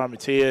headshot by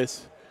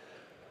Matias.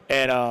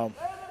 And,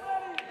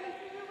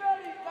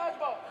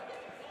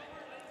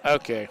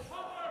 okay.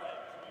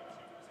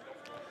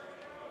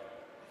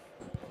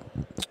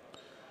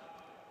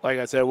 Like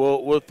I said,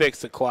 we'll fix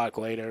the clock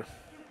later.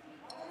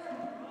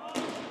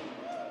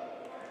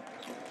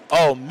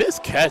 Oh,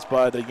 missed catch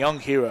by the young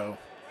hero.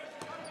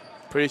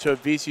 Pretty sure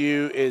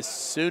VCU is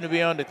soon to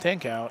be on the 10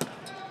 count.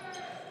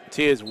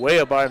 T is way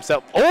up by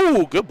himself.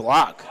 Oh, good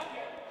block.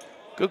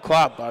 Good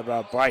clock by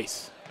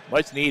Bryce.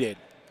 Much needed.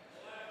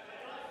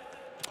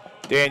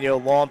 Daniel,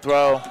 long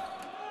throw.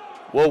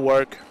 Will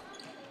work.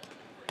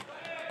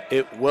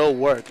 It will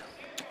work.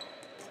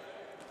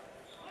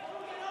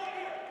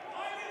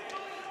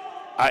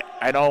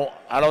 I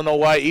don't know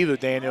why either,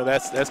 Daniel.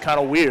 That's kind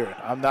of weird.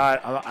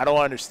 I don't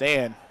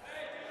understand.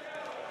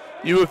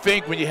 You would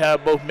think when you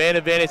have both man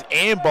advantage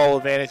and ball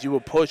advantage, you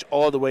would push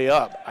all the way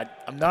up.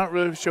 I'm not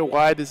really sure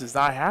why this is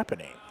not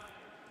happening.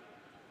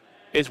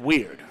 It's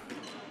weird.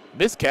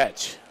 Missed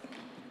catch.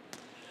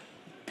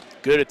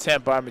 Good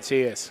attempt by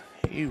Matias.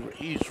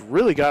 He's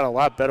really got a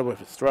lot better with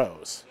his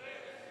throws.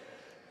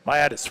 Might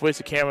have to switch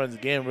the cameras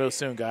again real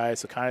soon,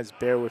 guys, so kind of just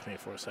bear with me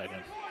for a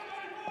second.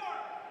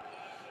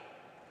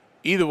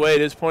 Either way,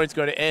 this point's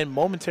going to end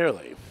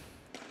momentarily.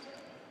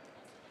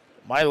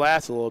 Might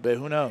last a little bit.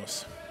 Who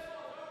knows?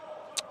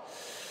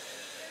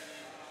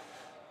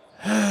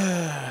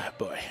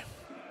 Boy.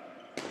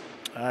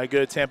 All right,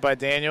 good attempt by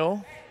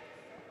Daniel.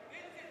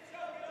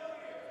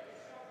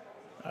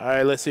 All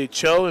right, let's see.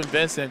 Cho and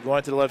Vincent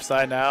going to the left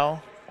side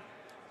now.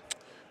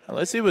 And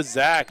let's see what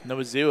Zach,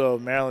 number 0,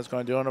 Maryland's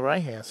going to do on the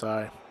right-hand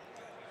side.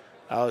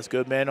 Alex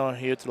Goodman on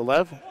here to the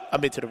left. I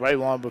mean, to the right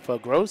one with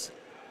Gross.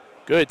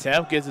 Good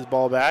attempt. Gets his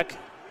ball back.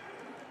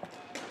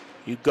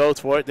 He goes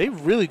for it. They're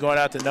really going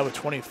out to number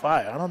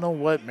 25. I don't know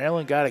what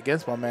Maryland got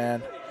against my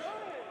man.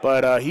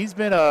 But he's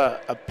been a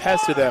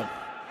pest to them.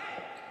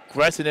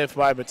 Aggressive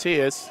by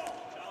Matias.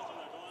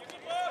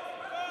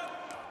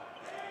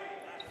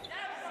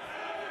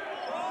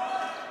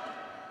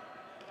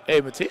 Hey,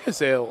 Matias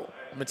still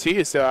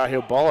out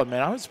here balling,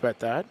 man. I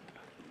respect that.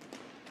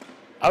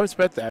 I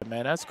respect that,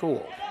 man. That's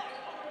cool.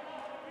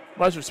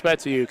 Much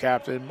respect to you,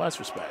 Captain. Much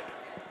respect.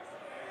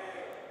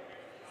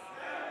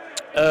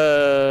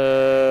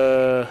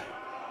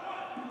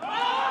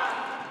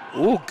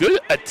 Ooh, good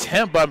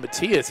attempt by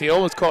Matias. He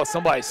almost caught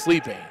somebody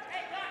sleeping.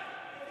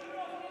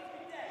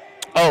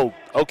 Oh,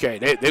 okay.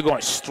 They're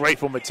going straight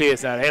for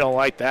Matias now. They don't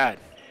like that.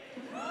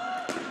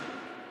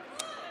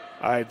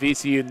 All right,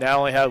 VCU now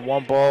only have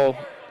one ball.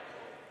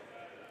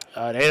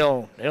 They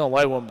don't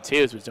like what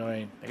Matias was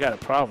doing. They got a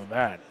problem with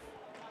that.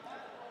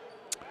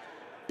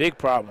 Big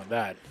problem with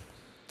that.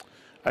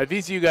 All right,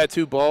 VCU got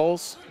 2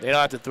 balls. They don't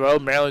have to throw.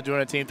 Maryland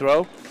doing a team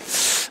throw.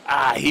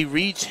 He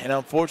reached, and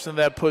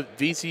unfortunately that put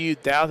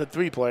VCU down to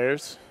 3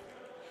 players.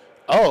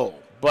 Oh,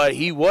 but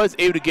he was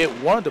able to get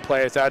one of the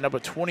players out, number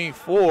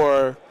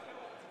 24,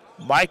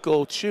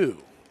 Michael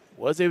Chu.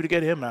 Was able to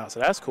get him out, so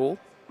that's cool.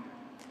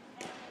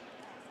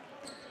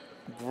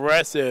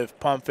 Aggressive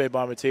pump fake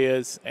by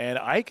Matias, and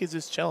Ike is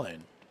just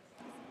chilling.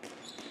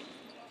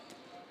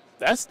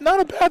 That's not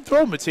a bad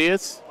throw,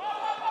 Matias.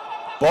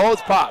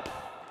 Balls pop.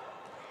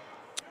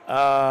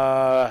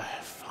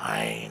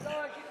 Fine.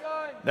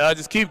 No,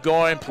 just keep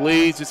going,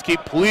 please. Just keep,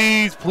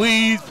 please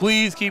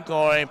keep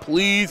going.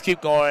 Please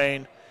keep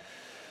going.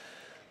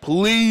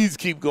 Please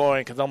keep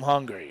going, because I'm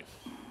hungry.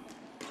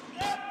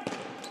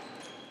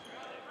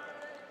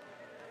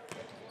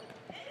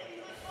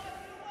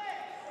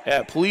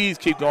 Yeah, please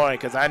keep going,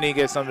 because I need to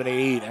get something to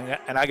eat.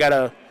 And I got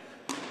to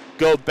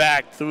go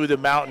back through the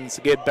mountains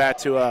to get back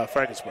to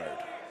Frankensburg.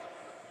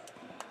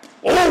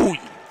 Oh,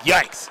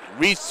 yikes.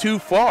 Reached too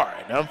far.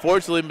 And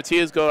unfortunately,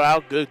 Matias go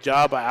out. Good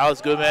job by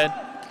Alex Goodman.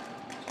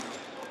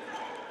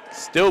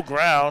 Still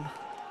ground.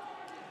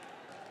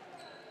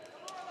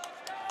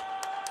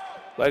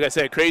 Like I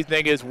said, crazy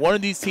thing is one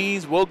of these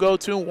teams will go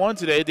 2-1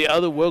 today. The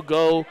other will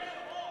go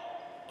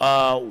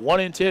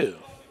 1-2.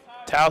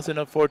 Towson,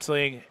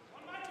 unfortunately,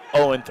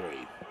 0-3.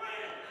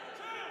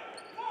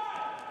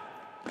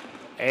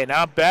 Hey,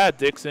 not bad,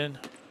 Dixon.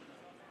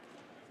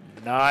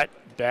 Not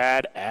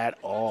bad at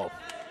all.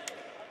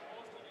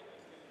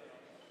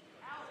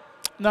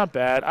 Not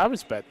bad. I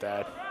respect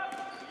that.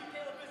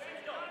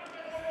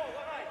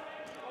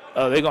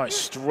 Oh, they're going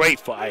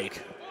straight for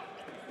Ike.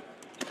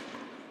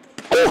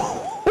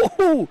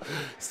 Oh,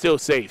 still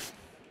safe.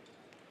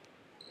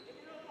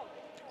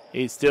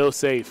 He's still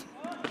safe.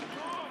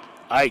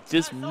 Ike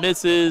just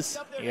misses.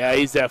 Yeah,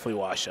 he's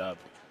definitely washed up.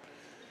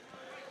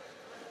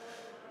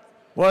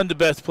 One of the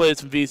best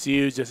players from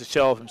VCU, just a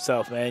shell of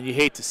himself, man. You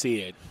hate to see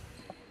it.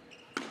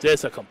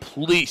 Just a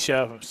complete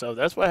shell of himself.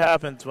 That's what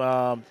happens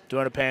during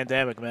the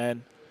pandemic,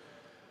 man.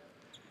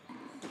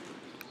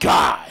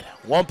 God.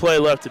 One play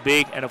left to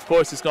beat, and of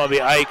course it's going to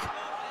be Ike.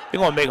 They're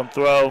going to make him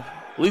throw.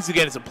 At least he's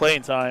getting some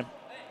playing time.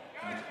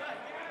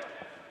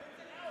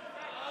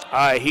 All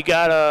right, he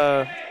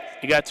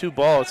got 2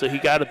 balls, so he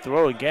got to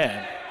throw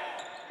again.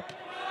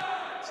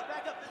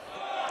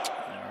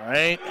 All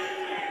right.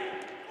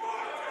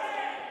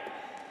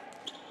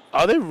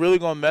 Are they really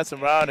going to mess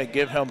around and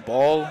give him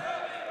balls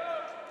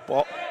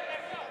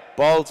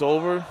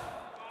over?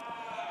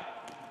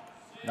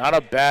 Not a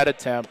bad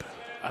attempt.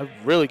 I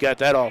really got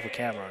that off of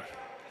camera.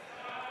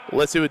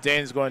 Let's see what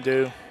Dane's going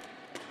to do.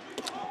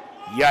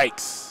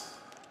 Yikes.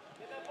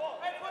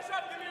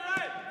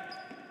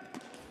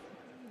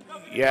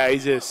 Yeah,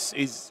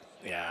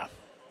 yeah.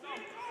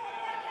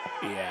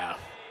 Yeah.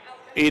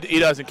 He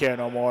doesn't care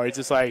no more. He's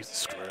just like,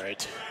 screw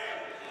it.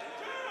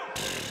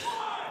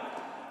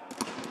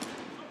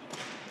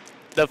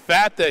 The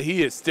fact that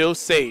he is still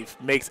safe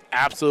makes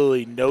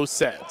absolutely no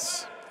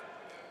sense.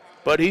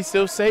 But he's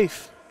still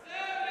safe.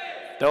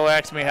 Don't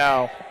ask me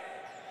how.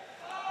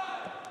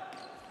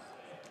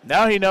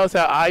 Now he knows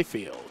how I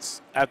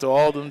feels after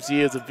all those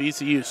years of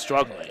VCU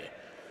struggling.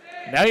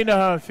 Now you know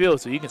how I feel,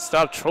 so you can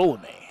stop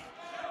trolling me.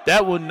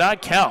 That will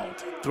not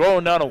count. Throw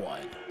another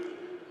one.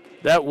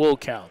 That will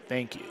count.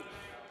 Thank you.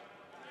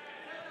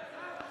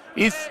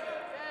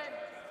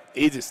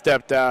 He just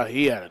stepped out.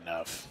 He had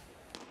enough.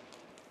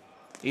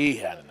 He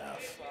had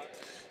enough.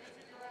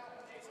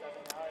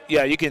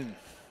 Yeah, you can.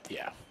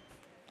 Yeah.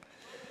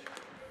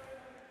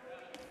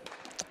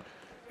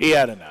 He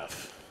had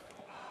enough.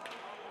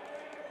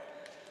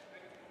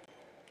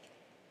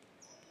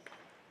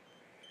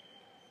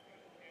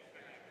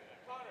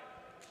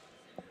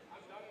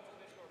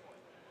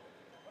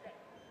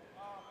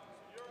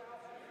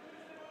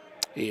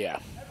 Yeah.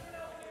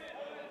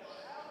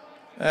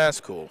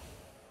 That's cool.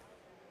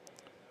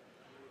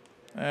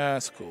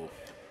 That's cool.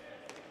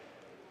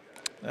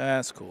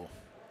 That's cool.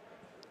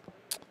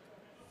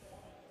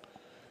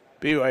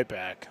 Be right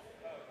back.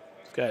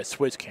 Gotta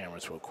switch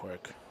cameras real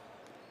quick.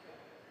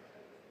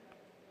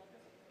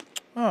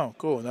 Oh,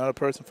 cool. Another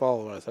person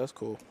follow us. That's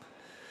cool.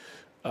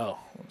 Oh,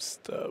 I'm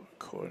stop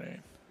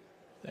recording.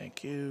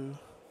 Thank you.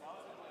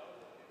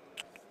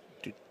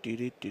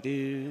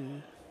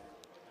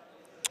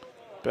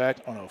 Back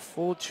on a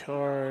full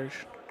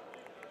charge.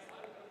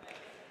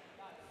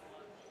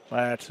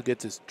 Might have to get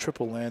this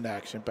triple land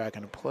action back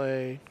into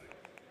play.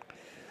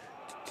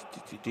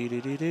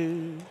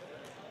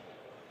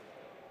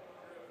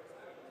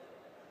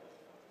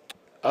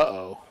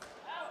 Uh-oh.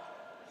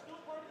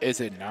 Is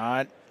it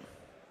not?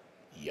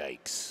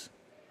 Yikes.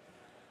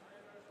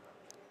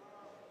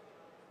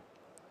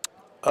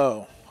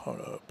 Oh,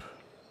 hold up.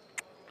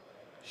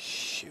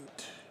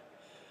 Shoot.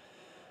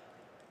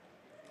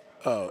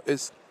 Oh,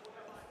 it's...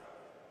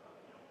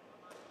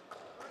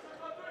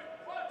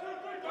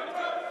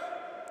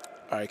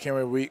 All right, can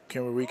we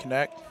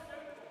reconnect?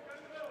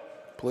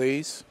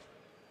 Please?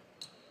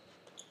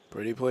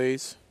 Pretty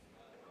please?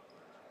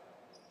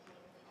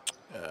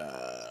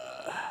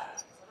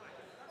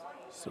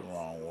 It's the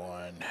wrong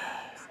one.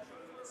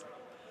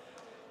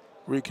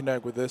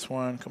 Reconnect with this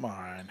one. Come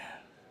on.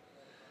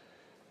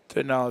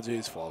 Technology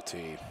is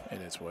faulty.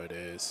 It is what it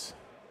is.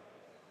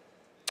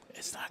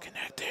 It's not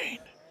connecting.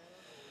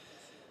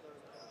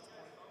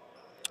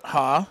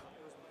 Huh?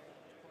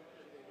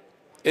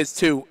 It's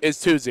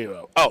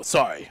 2-0. Oh,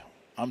 sorry.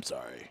 I'm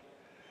sorry.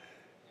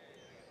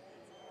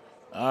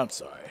 I'm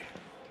sorry.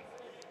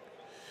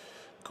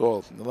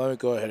 Cool. Let me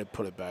go ahead and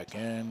put it back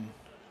in.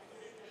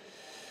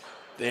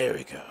 There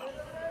we go.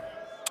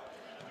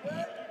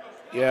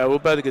 Yeah, we're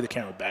about to get the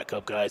camera back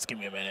up, guys. Give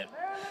me a minute.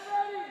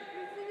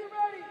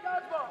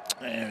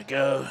 There we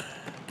go.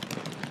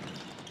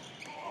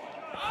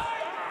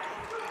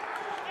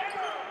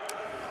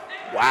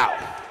 Wow.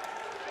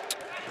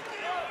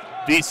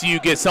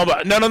 VCU gets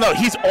somebody. No.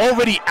 He's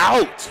already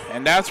out,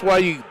 and that's why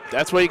you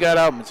got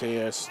out,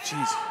 Matias.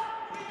 Jeez.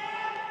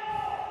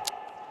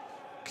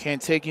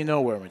 Can't take you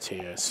nowhere,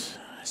 Matias.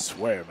 I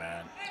swear,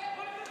 man.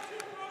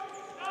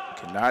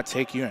 Cannot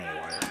take you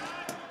anywhere.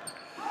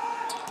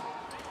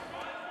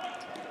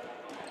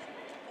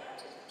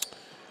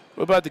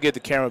 We're about to get the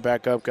camera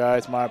back up,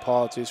 guys. My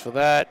apologies for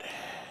that.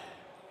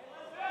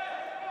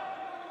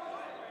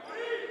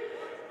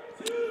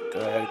 Go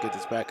ahead and get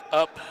this back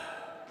up.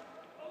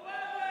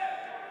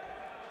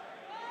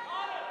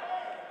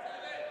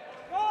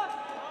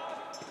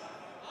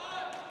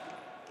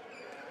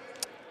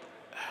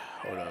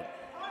 Hold up.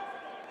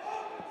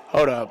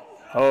 Hold up.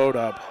 Hold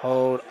up.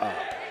 Hold up.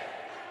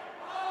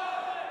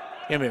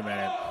 Give me a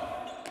minute.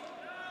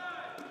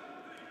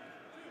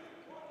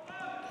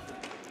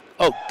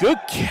 Oh, good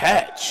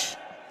catch.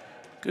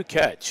 Good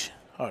catch.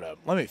 Hold up.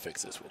 Let me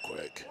fix this real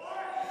quick.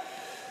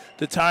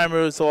 The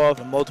timer is off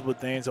and multiple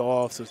things are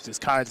off, so just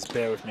kind of just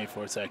bear with me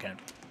for a second.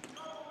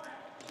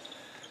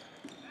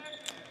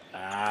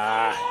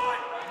 Ah.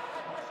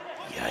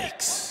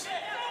 Yikes.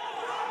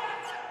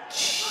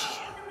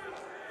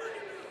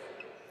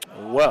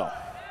 Well.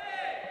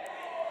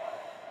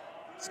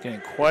 It's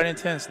getting quite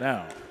intense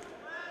now.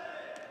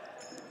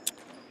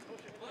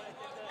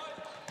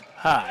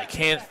 I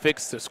can't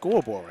fix the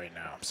scoreboard right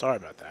now. I'm sorry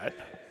about that.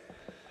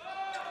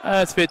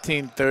 It's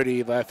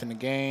 15:30 left in the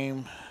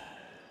game.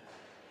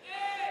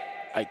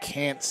 I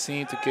can't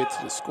seem to get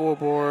to the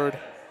scoreboard.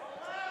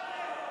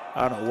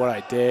 I don't know what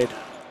I did.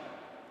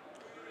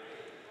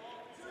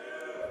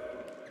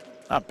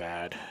 Not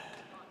bad.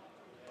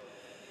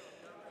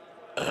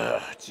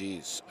 Ugh,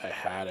 jeez, I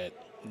had it.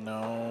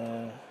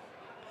 No.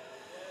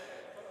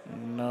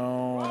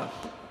 No.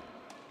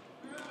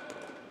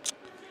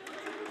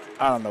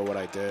 I don't know what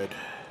I did.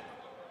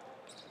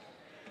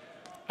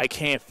 I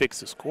can't fix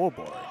the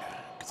scoreboard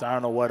because I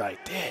don't know what I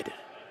did.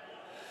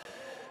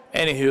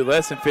 Anywho,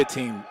 less than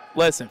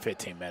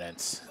 15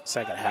 minutes,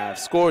 second half.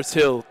 Score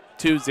still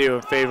 2-0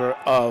 in favor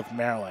of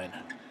Maryland.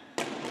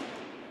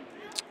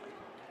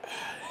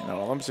 You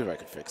know, let me see if I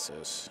can fix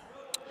this.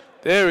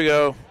 There we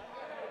go.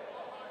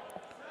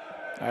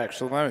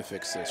 Actually, let me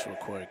fix this real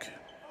quick.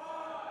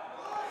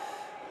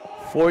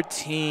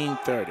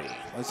 14:30.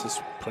 Let's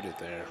just put it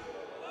there.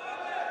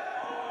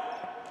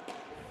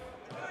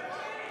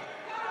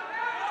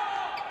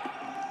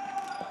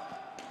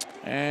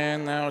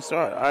 And now it's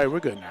started. All right, we're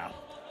good now.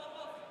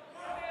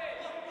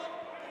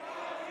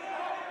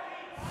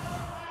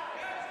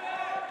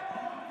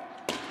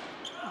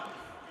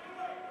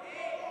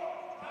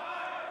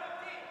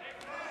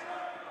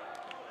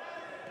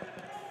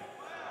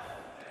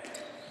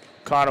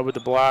 Connor with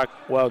the block.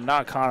 Well,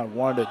 not Connor,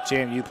 one of the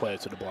JMU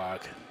players with the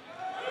block.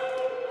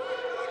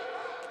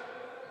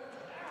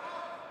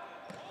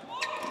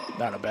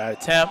 Not a bad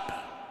attempt.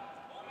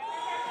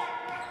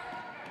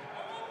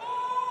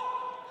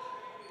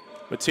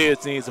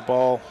 Matias needs the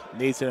ball,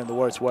 needs it in the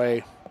worst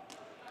way.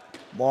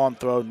 Long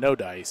throw, no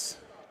dice.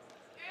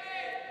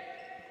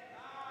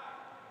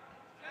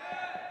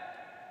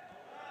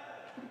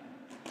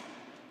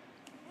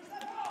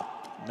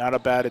 Not a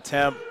bad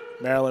attempt.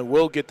 Maryland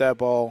will get that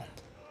ball.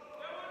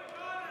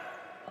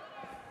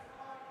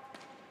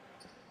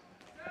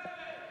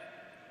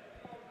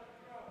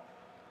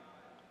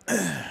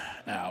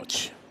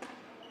 Ouch.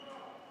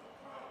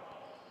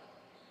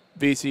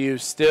 VCU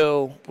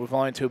still with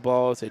only 2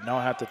 balls. They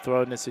don't have to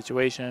throw in this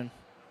situation.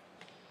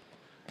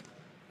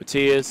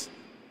 Matias,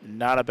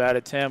 not a bad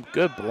attempt.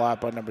 Good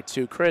block by number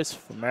 2, Chris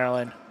from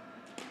Maryland.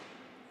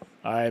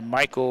 All right,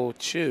 Michael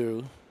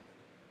Chu,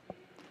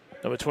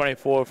 number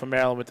 24 from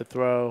Maryland with the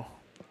throw.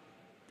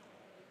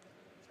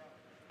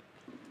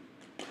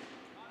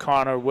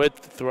 Connor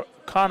with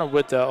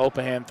the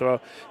open hand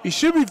throw. He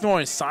should be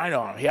throwing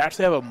sidearm. He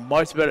actually have a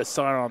much better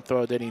sidearm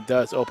throw than he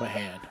does open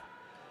hand.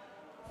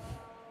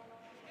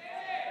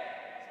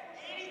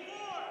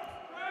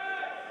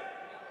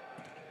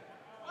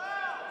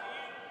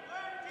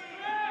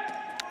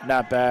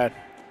 Not bad.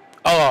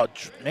 Oh,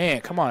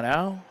 man, come on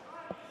now.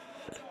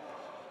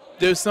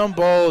 There's some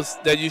balls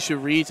that you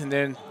should reach, and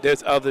then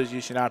there's others you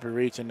should not be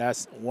reaching.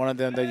 That's one of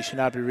them that you should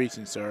not be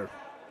reaching, sir.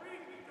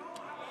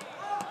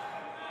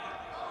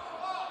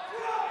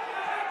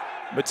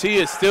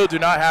 Matias still do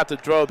not have to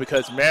throw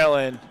because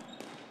Maryland.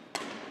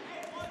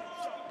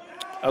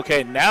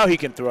 Okay, now he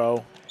can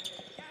throw,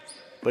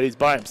 but he's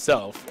by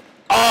himself.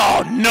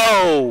 Oh,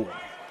 no!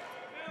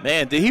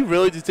 Man, did he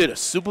really just did a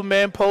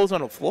Superman pose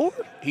on the floor?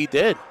 He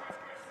did.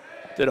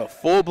 Did a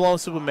full-blown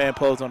Superman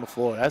pose on the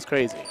floor. That's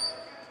crazy.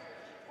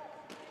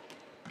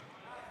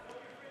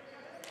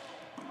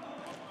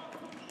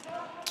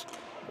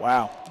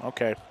 Wow,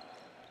 okay.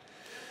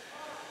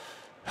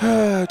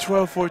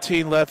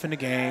 12-14 left in the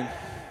game.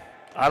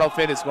 I don't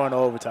think it's going to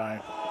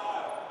overtime.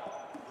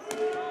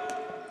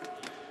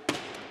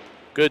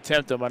 Good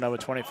attempt though by number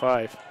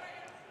 25.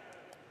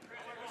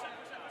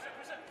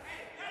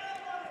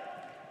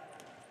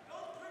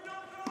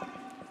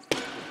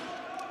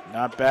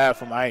 Not bad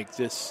from Ike,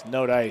 just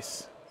no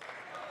dice.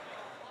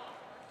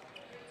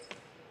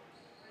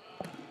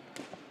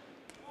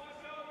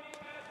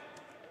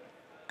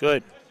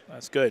 Good,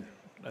 that's good,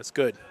 that's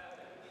good.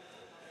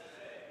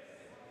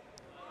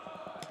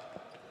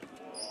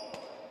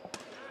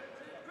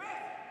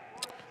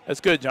 That's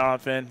good,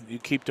 Jonathan. You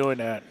keep doing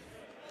that.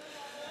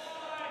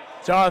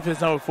 Jonathan's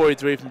number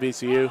 43 from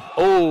VCU.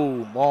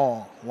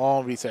 Oh,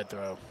 long reset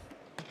throw.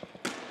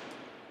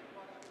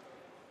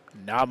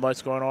 Not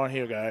much going on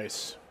here,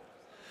 guys.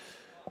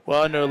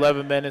 Well, under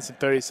 11 minutes and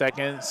 30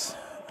 seconds.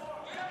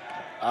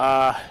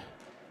 Oh,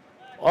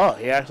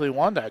 he actually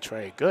won that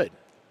trade. Good.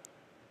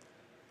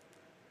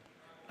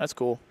 That's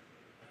cool.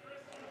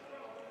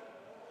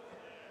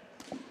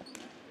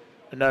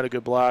 Another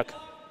good block.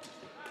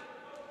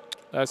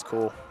 That's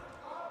cool.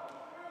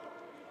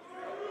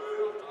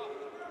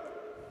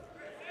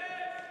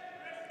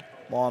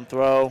 Long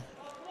throw.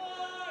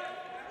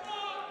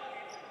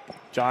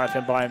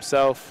 Jonathan by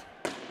himself.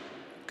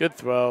 Good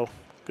throw.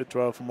 Good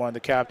throw from one of the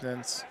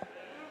captains.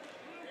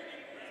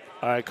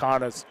 All right,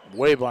 Connor's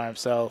way by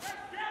himself.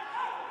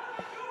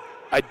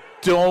 I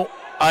don't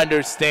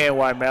understand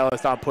why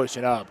Maryland's not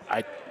pushing up.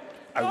 I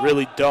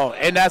really don't.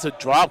 And that's a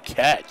drop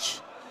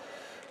catch.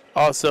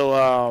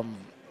 Also,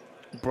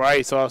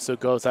 Bryce also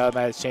goes out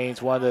in that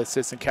exchange, one of the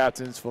assistant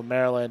captains for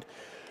Maryland.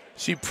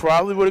 She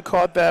probably would have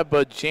caught that,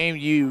 but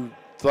James Yu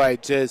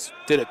just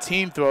did a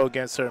team throw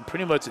against her and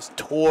pretty much just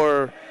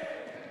tore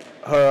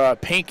her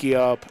pinky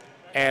up,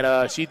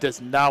 and she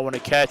does not want to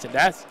catch it.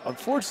 That's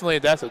unfortunately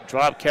that's a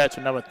drop catch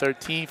from number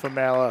 13 from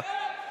Maryland.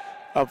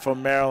 Up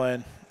from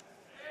Maryland.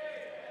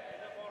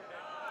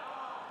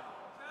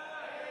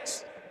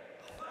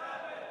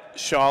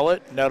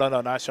 Charlotte? No,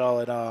 not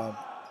Charlotte.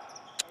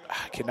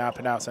 I cannot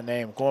pronounce her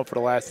name. I'm going for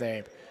the last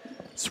name.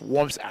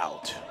 Swarms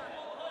out.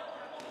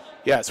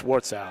 Yeah,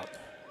 Swartz out.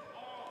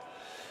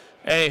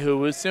 Anywho,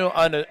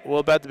 we're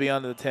about to be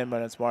under the 10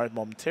 minutes mark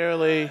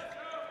momentarily.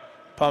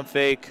 Pump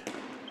fake.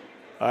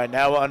 All right,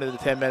 now we're under the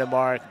 10-minute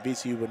mark.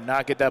 VCU would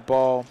not get that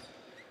ball.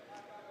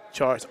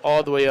 Charge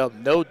all the way up.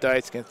 No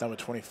dice against number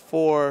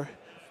 24,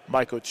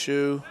 Michael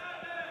Chu.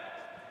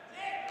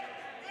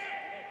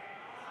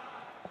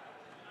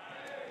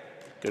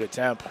 Good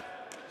attempt.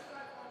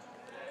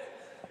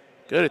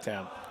 Good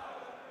attempt.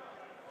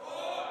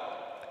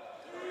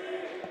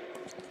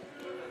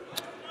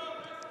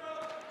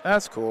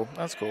 That's cool.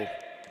 That's cool.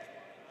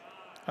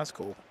 That's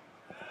cool.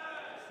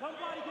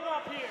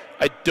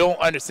 I don't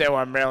understand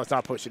why Maryland's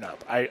not pushing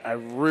up. I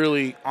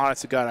really,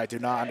 honest to God, I do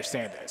not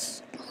understand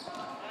this.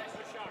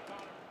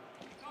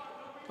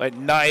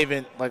 I'm not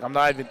even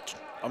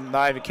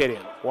kidding.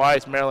 Why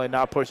is Maryland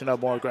not pushing up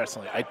more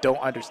aggressively? I don't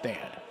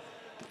understand.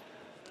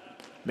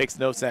 Makes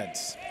no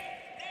sense.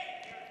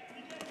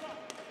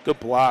 Good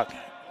block.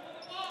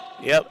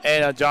 Yep,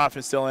 and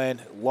Jonathan's still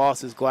in.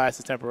 Lost his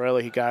glasses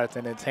temporarily. He got it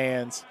in his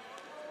hands.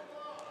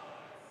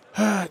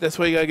 That's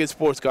why you got to get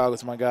sports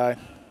goggles, my guy.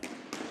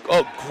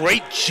 Oh,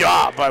 great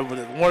job by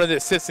one of the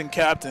assistant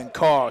captain,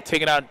 Carl,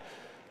 taking out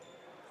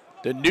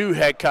the new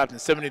head captain,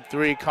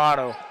 73,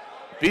 Connor.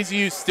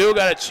 VCU still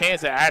got a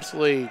chance to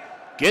actually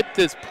get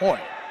this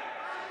point.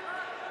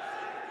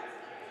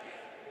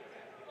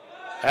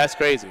 That's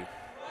crazy.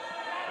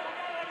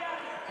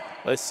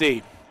 Let's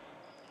see.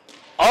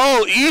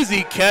 Oh,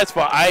 easy catch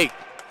by Ike.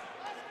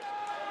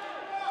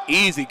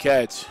 Easy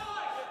catch.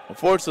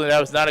 Unfortunately, that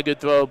was not a good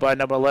throw by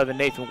number 11,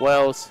 Nathan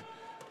Wells.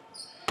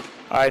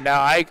 All right,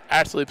 now Ike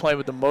actually playing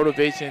with the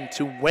motivation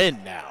to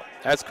win now.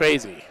 That's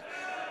crazy.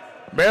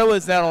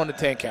 Maryland's not on the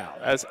 10 count.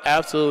 That's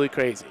absolutely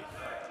crazy.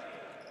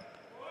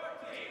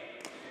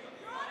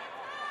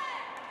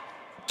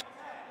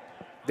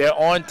 They're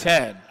on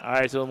 10. All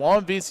right, so as long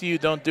as VCU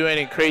don't do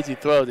any crazy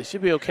throws, they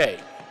should be okay.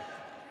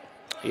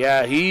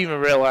 Yeah, he even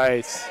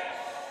realized.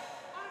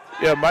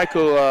 Yeah,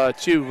 Michael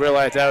Chu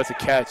realized that was a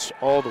catch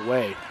all the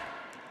way.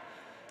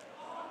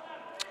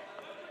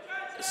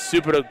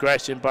 Super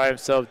aggression by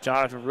himself.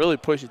 Jonathan really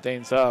pushing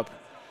things up.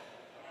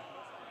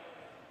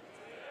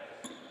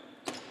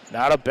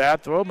 Not a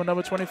bad throw, but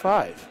number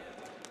 25.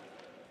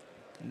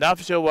 Not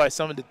for sure why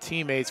some of the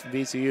teammates from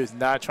VCU is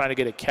not trying to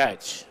get a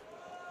catch.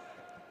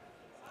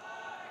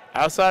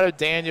 Outside of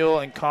Daniel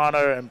and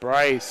Connor and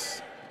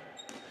Bryce,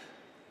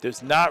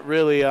 there's not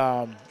really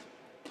a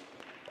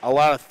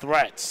lot of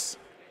threats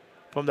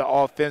from the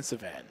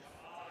offensive end.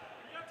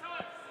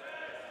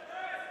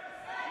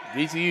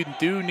 VCU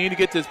do need to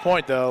get this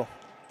point, though,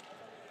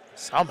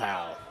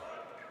 somehow.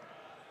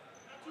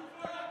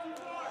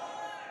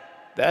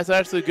 That's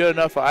actually good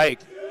enough for Ike.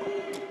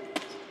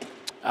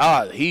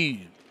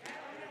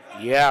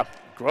 Yeah,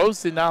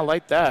 Gross did not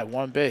like that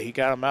one bit. He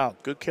got him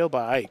out. Good kill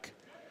by Ike.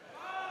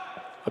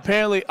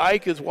 Apparently,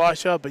 Ike is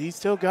washed up, but he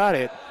still got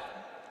it.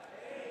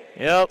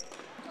 Yep.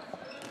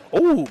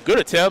 Oh, good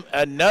attempt.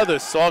 Another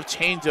soft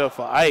changeup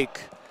for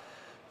Ike.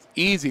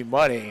 Easy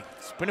money.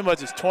 It's pretty much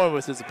just toying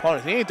with his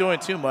opponent. He ain't doing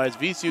too much.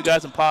 VCU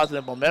got some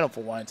positive momentum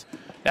for once.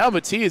 Now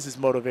Matias is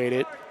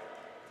motivated.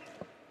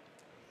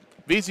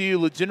 VCU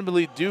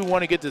legitimately do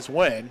want to get this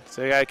win,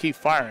 so they got to keep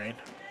firing.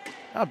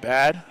 Not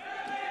bad.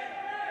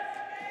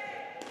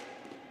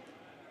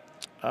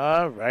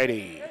 All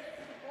righty.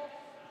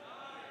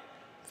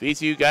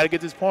 VCU got to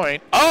get this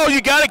point. Oh, you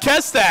got to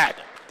catch that.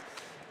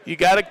 You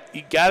gotta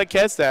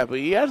catch that. But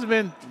he hasn't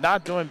been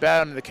not doing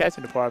bad in the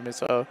catching department,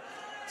 so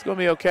it's going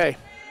to be okay.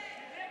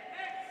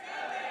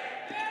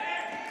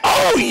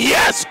 Oh,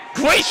 yes!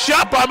 Great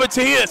shot by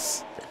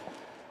Matias.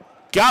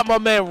 Got my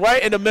man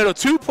right in the middle.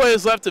 2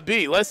 players left to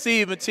beat. Let's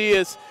see if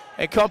Matias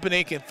and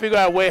company can figure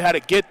out a way how to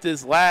get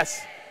this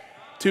last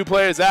 2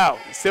 players out.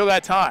 Still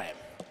got time.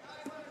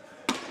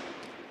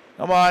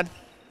 Come on.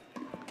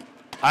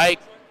 Ike.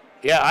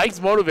 Yeah, Ike's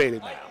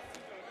motivated now.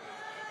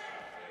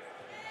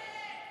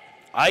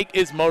 Ike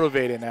is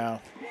motivated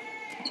now.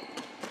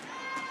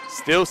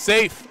 Still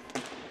safe.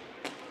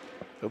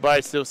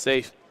 Everybody's still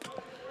safe.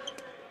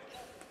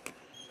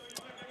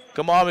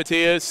 Come on,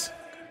 Matias.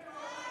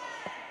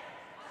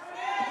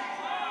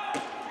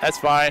 That's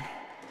fine.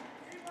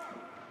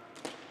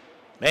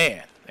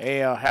 Man,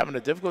 they are having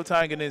a difficult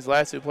time getting these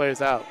last 2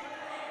 players out.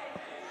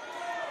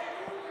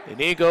 They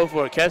need to go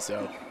for a catch,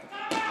 though.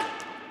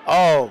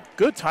 Oh,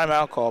 good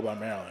timeout call by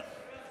Maryland.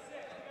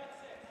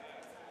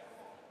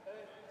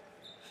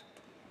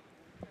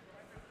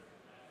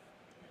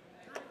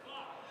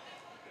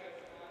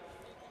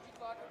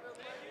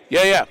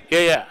 Yeah.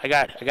 I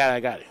got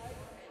it.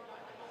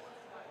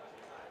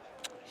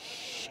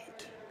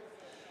 Shoot.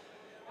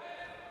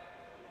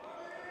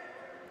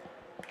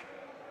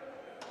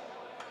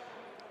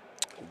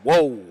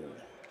 Whoa.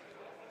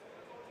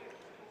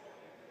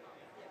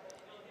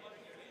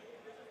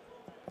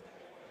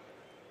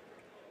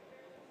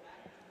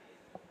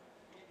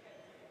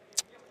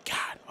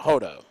 God,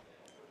 hold up.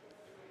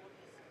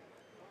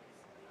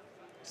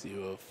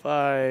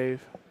 0-5.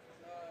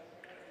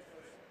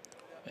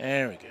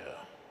 There we go.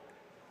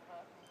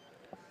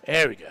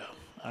 There we go.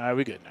 All right,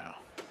 we good now.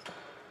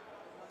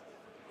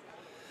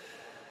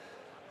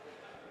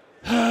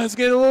 It's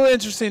getting a little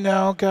interesting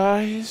now,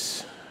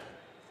 guys.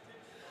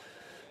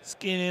 It's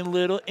getting a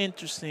little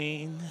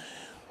interesting.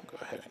 Go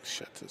ahead and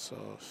shut this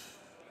off.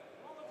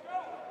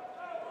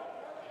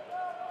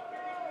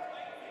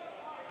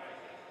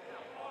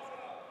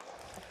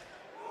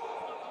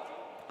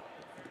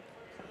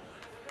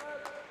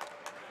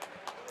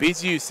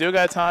 VCU still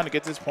got time to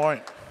get this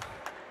point.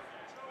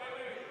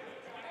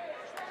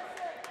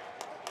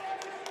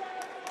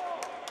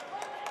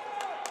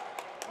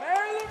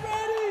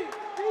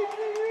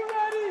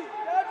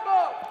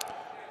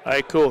 All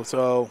right, cool.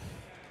 So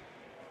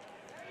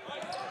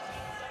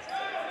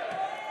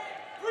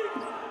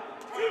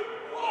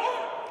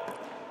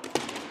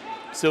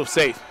still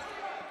safe.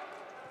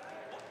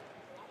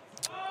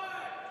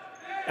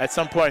 At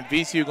some point,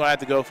 VCU gonna have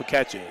to go for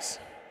catches.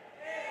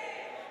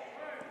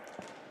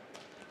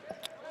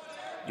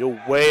 You're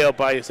way up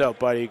by yourself,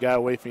 buddy. You gotta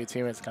wait for your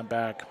teammates to come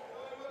back.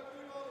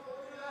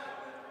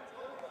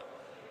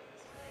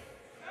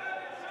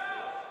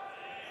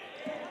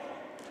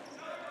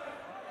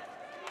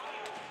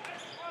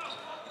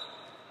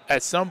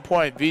 At some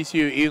point,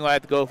 VCU either going to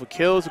have to go for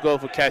kills or go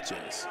for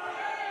catches.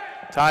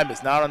 Time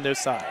is not on their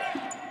side.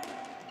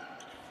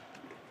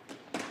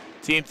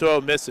 Team throw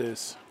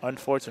misses,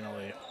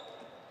 unfortunately.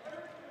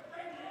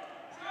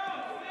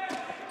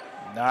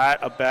 Not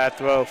a bad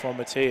throw from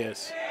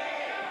Matias.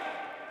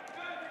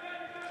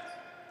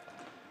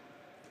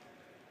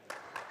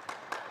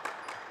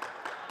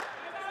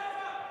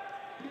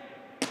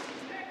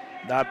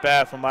 Not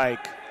bad for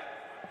Mike.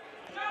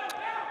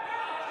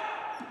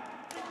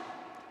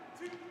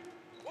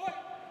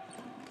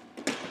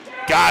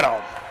 Got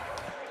him.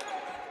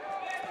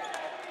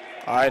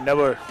 All right,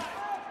 number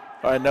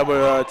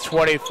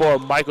 24,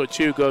 Michael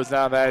Chu goes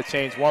down that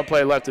change. One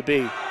play left to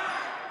be.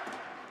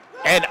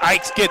 And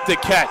Ikes get the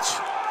catch.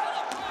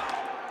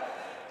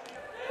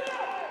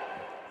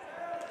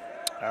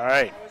 All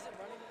right.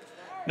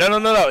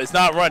 No. It's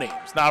not running.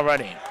 It's not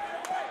running.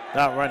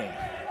 Not running.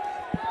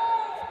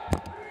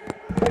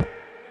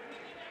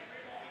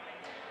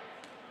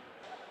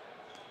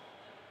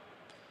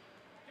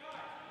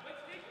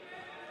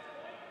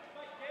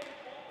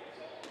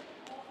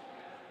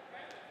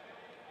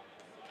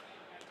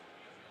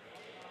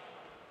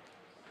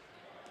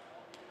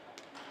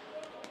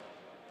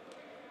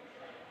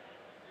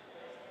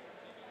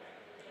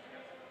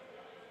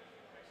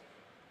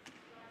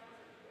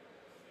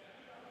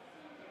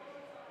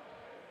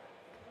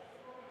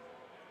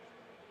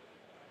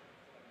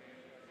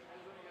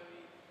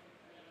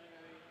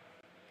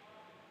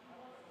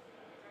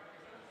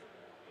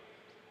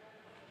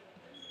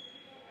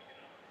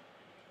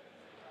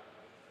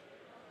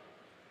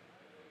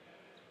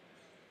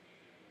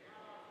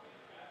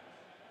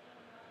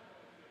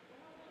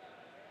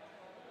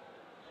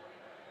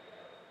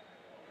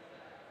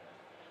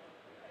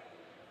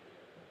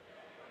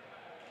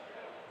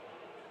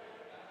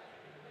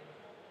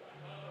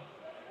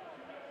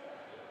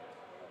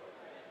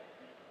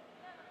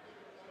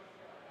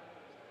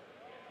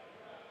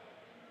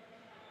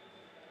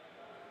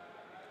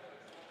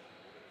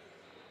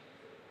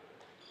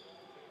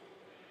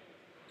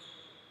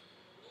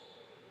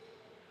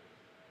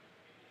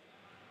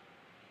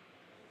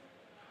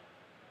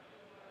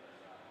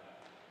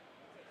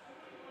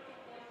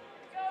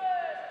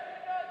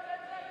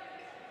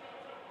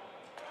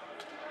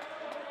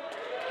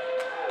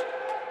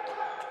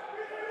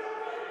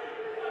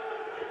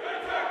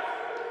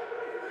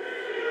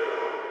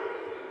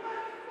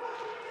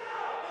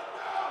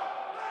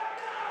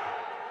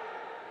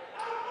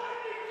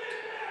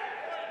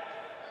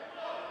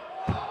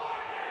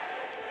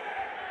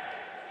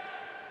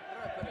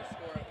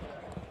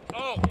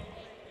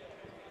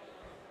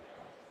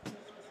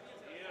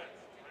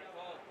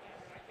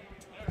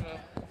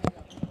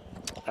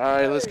 All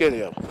right, let's get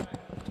it. VCU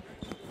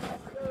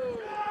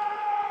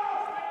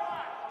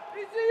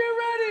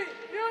ready!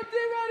 UMD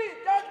ready!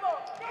 Dodgeball!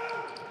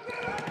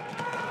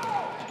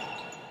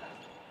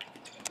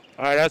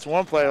 All right, that's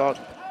one play. Oh,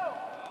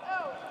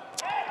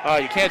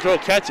 you can't throw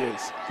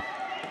catches.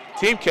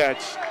 Team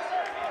catch.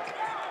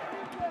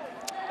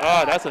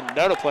 Oh, that's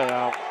another play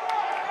out.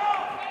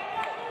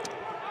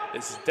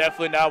 This is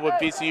definitely not what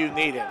VCU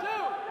needed.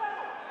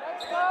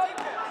 Next time, you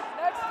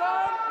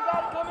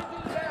gotta come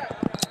into the back.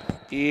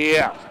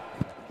 Yeah.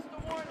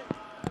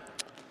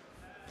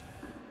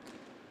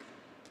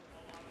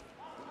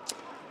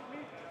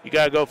 You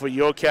got to go for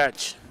your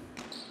catch.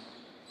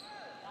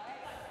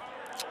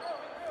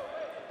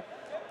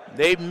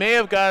 They may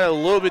have gotten a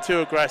little bit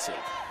too aggressive.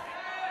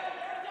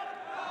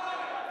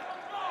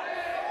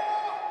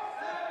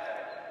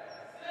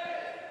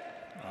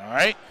 All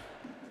right.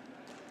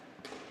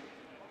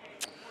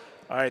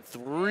 All right,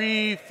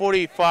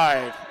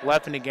 3:45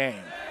 left in the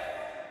game.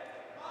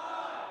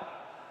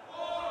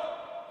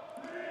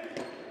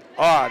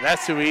 Oh,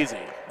 that's too easy.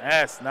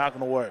 That's not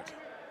going to work.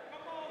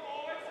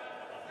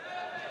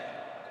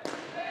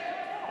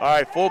 All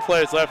right, 4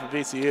 players left for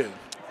VCU.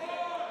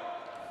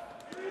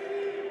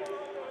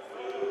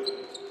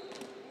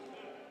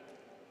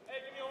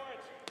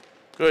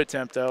 Good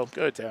attempt, though.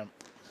 Good attempt.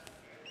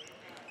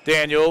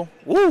 Daniel.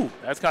 Woo,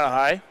 that's kind of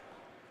high.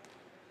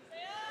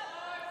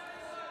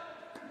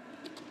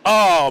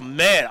 Oh,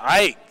 man,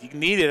 Ike, you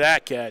needed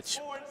that catch.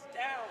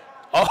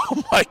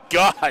 Oh, my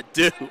God,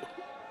 dude.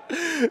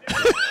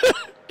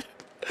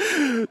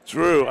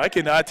 Drew, I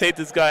cannot take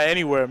this guy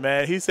anywhere,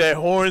 man. He said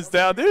horns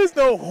down. There's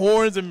no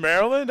horns in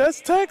Maryland. That's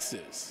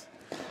Texas.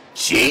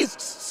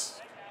 Jesus.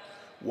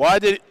 Why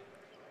did it?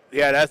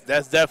 Yeah,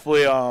 that's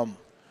definitely some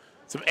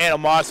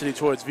animosity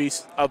towards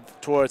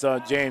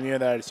JMU in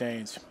that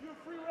exchange.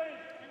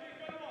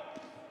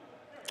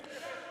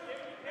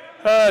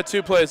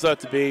 2 plays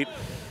left to beat.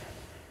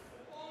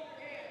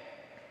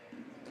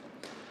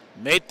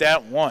 Make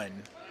that 1.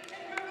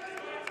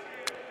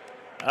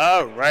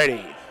 All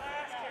righty.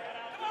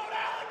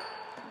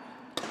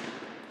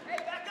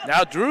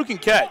 Now Drew can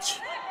catch.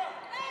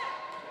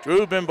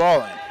 Drew been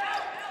balling.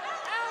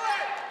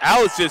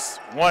 Alex just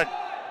won.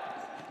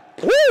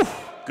 Woo!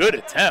 Good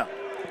attempt.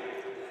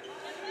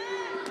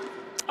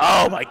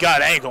 Oh my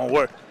God, that ain't gonna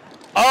work.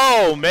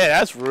 Oh man,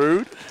 that's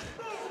rude.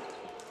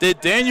 Did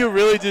Daniel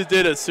really just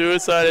did a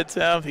suicide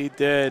attempt? He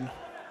did.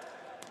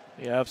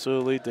 He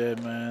absolutely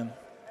did, man.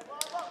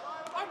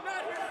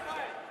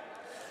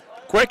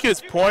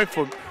 Quickest point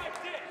for.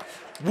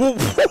 Whoa,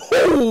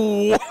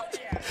 what?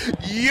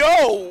 Yo,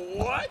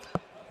 what?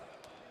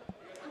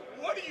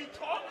 What are you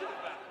talking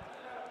about?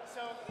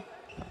 So,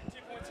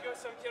 2 points ago,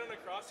 some kid on the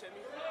cross hit me.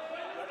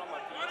 Right on my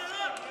face.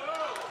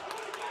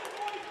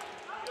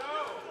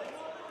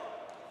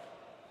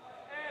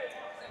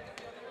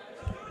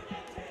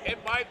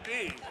 might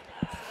be.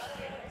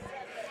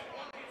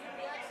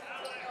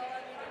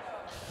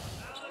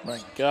 My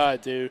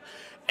God, dude.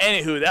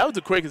 Anywho, that was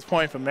the quickest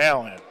point for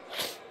Maryland.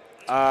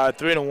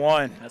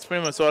 3-1. That's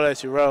pretty much all that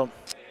she wrote.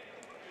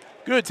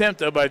 Good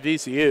attempt, though, by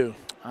VCU.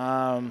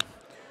 All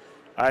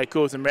right,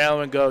 cool. So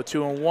Maryland go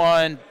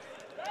 2-1.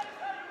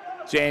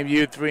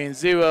 JMU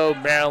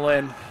 3-0.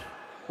 Maryland,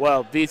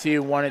 well,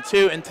 VCU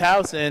 1-2. And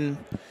Towson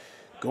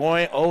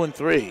going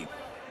 0-3.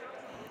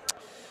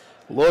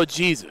 Lord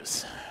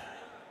Jesus.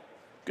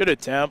 Good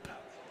attempt.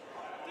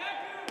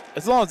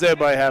 As long as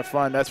everybody have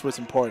fun, that's what's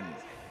important.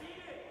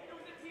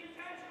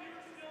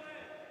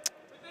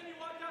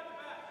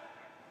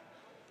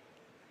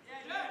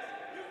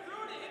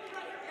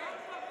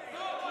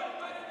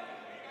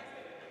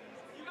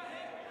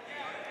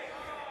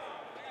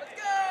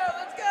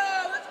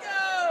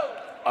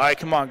 All right,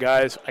 come on,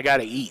 guys. I got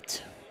to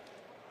eat.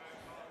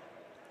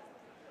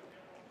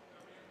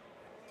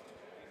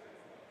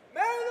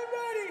 Maryland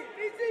ready.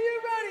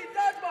 VCU ready.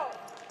 Dodgeball.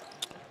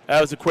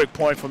 That was a quick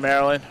point for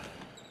Maryland.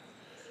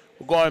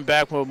 We're going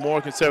back with a more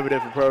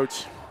conservative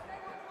approach.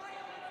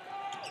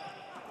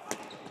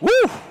 Woo!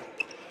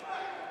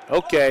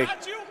 Okay.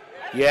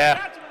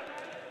 Yeah.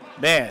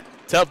 Man,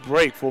 tough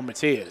break for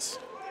Matias.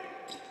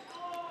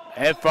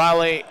 And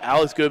finally,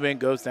 Alex Goodman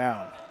goes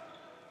down.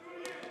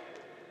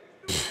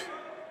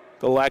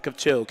 The lack of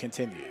chill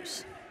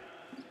continues.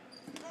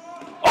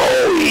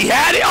 Oh, he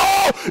had it.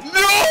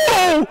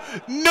 Oh,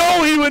 no!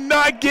 No, he would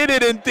not get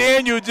it. And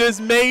Daniel just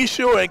made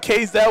sure, in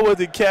case that was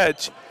a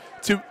catch,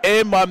 to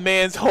end my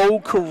man's whole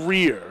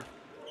career.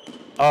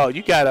 Oh,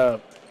 you got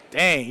to,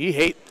 dang, he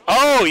hate.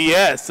 Oh,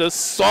 yes, the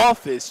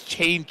softest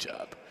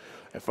changeup.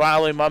 And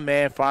finally, my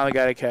man finally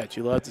got a catch.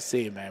 You love to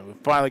see it, man. We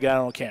finally got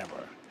it on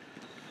camera.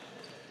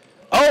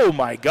 Oh,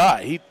 my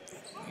God. He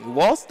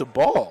lost the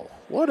ball.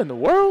 What in the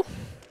world?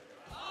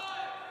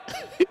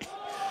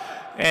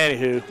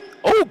 Anywho.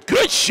 Oh,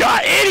 good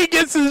shot. And he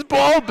gets his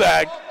ball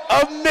back.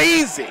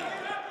 Amazing.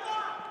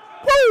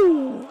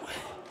 Woo!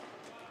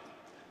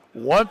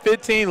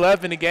 1:15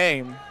 left in the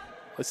game.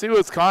 Let's see what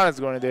Wisconsin's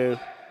going to do.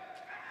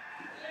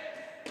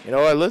 You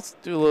know what? Let's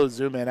do a little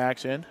zoom in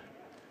action.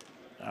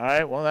 All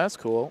right, well, that's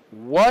cool.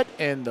 What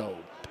in the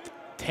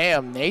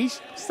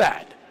damnation is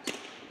that?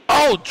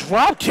 Oh,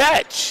 drop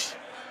catch.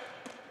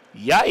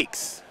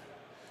 Yikes.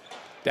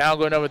 Down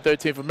go number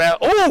 13 for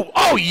Maryland.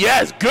 Oh,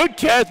 yes. Good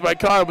catch by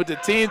Connor with the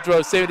team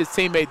throw, saving his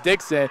teammate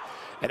Dixon.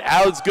 And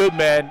Alex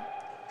Goodman,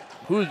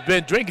 who's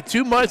been drinking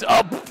too much.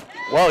 Oh,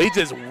 well, he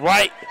just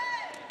right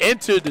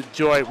into the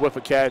joint with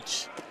a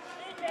catch.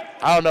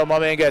 I don't know, my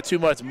man got too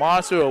much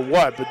monster or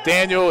what, but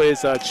Daniel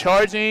is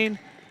charging,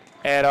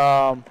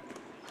 and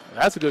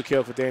that's a good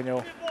kill for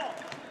Daniel.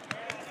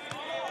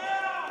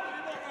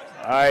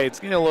 All right, it's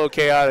getting a little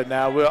chaotic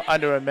now. We're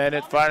under a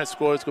minute. Final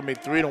score is going to be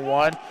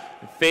 3-1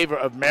 in favor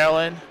of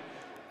Maryland.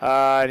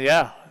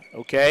 Yeah,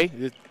 okay.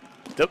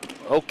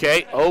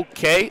 Okay.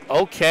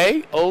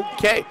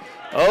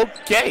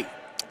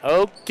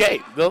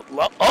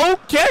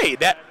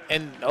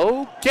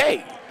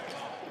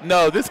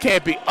 No, this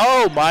can't be.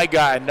 Oh, my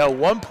God.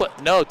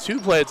 No, two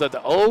players left.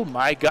 Oh,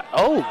 my God.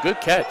 Oh, good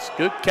catch.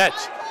 Good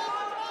catch.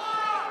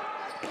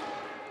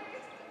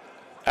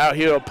 Out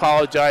here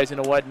apologizing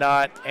and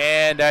whatnot.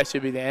 And that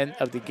should be the end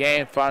of the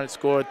game. Final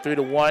score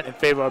 3-1 in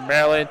favor of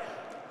Maryland.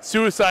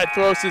 Suicide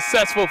throw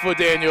successful for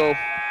Daniel.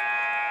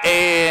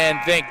 And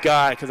thank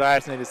God, because I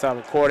actually need to stop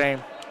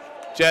recording.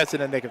 Just in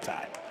the nick of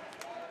time.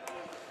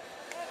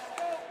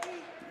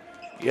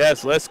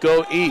 Yes, let's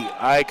go eat.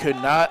 I could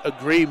not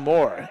agree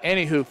more.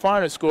 Anywho,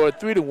 final score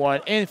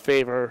 3-1 in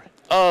favor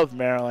of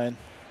Maryland.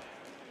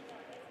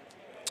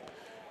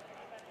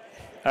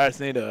 I just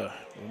need to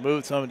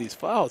remove some of these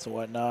files and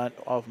whatnot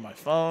off my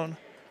phone.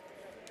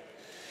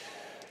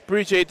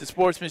 Appreciate the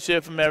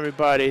sportsmanship from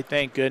everybody.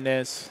 Thank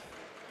goodness.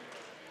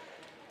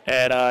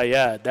 And,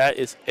 yeah, that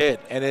is it.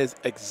 And it is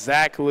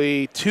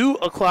exactly 2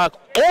 o'clock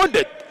on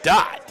the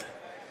dot.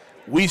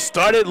 We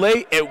started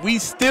late, and we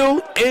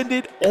still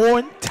ended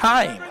on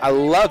time. I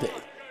love it.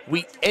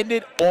 We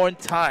ended on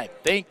time.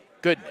 Thank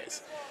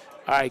goodness.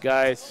 All right,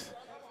 guys.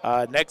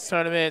 Next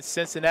tournament,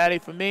 Cincinnati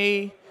for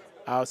me.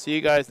 I'll see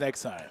you guys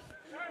next time.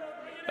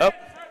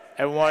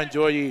 Everyone,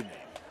 enjoy your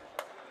evening.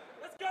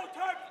 Let's go,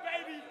 Terps,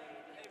 baby!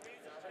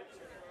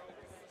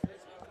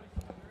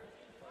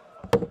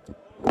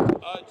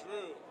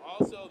 Drew,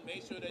 also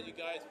make sure that you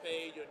guys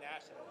pay your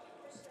national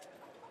dues.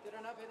 Did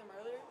I not pay them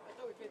earlier? I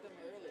thought we paid them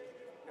early.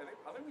 Yeah,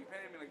 I think we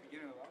paid him in like the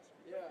beginning of last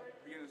year. Yeah.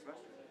 Beginning of the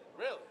semester.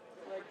 Really?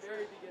 Like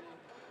very beginning.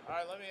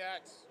 All right, let me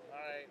ask. All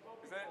right.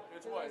 Is that,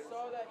 it's Because I what?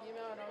 saw that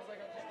email and I was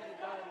like, I'll just get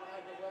it done out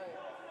of the way.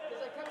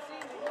 Because I kept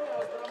seeing the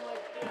emails, but I'm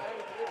like, dude, I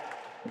already paid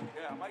it.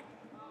 Yeah, Mike.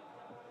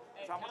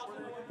 How much were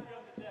they?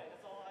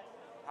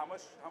 How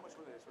much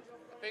were they supposed to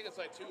be? I think it's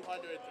like 200, 300.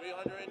 Yeah,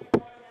 I'm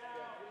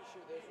pretty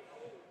sure this.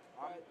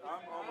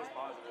 I'm almost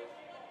positive.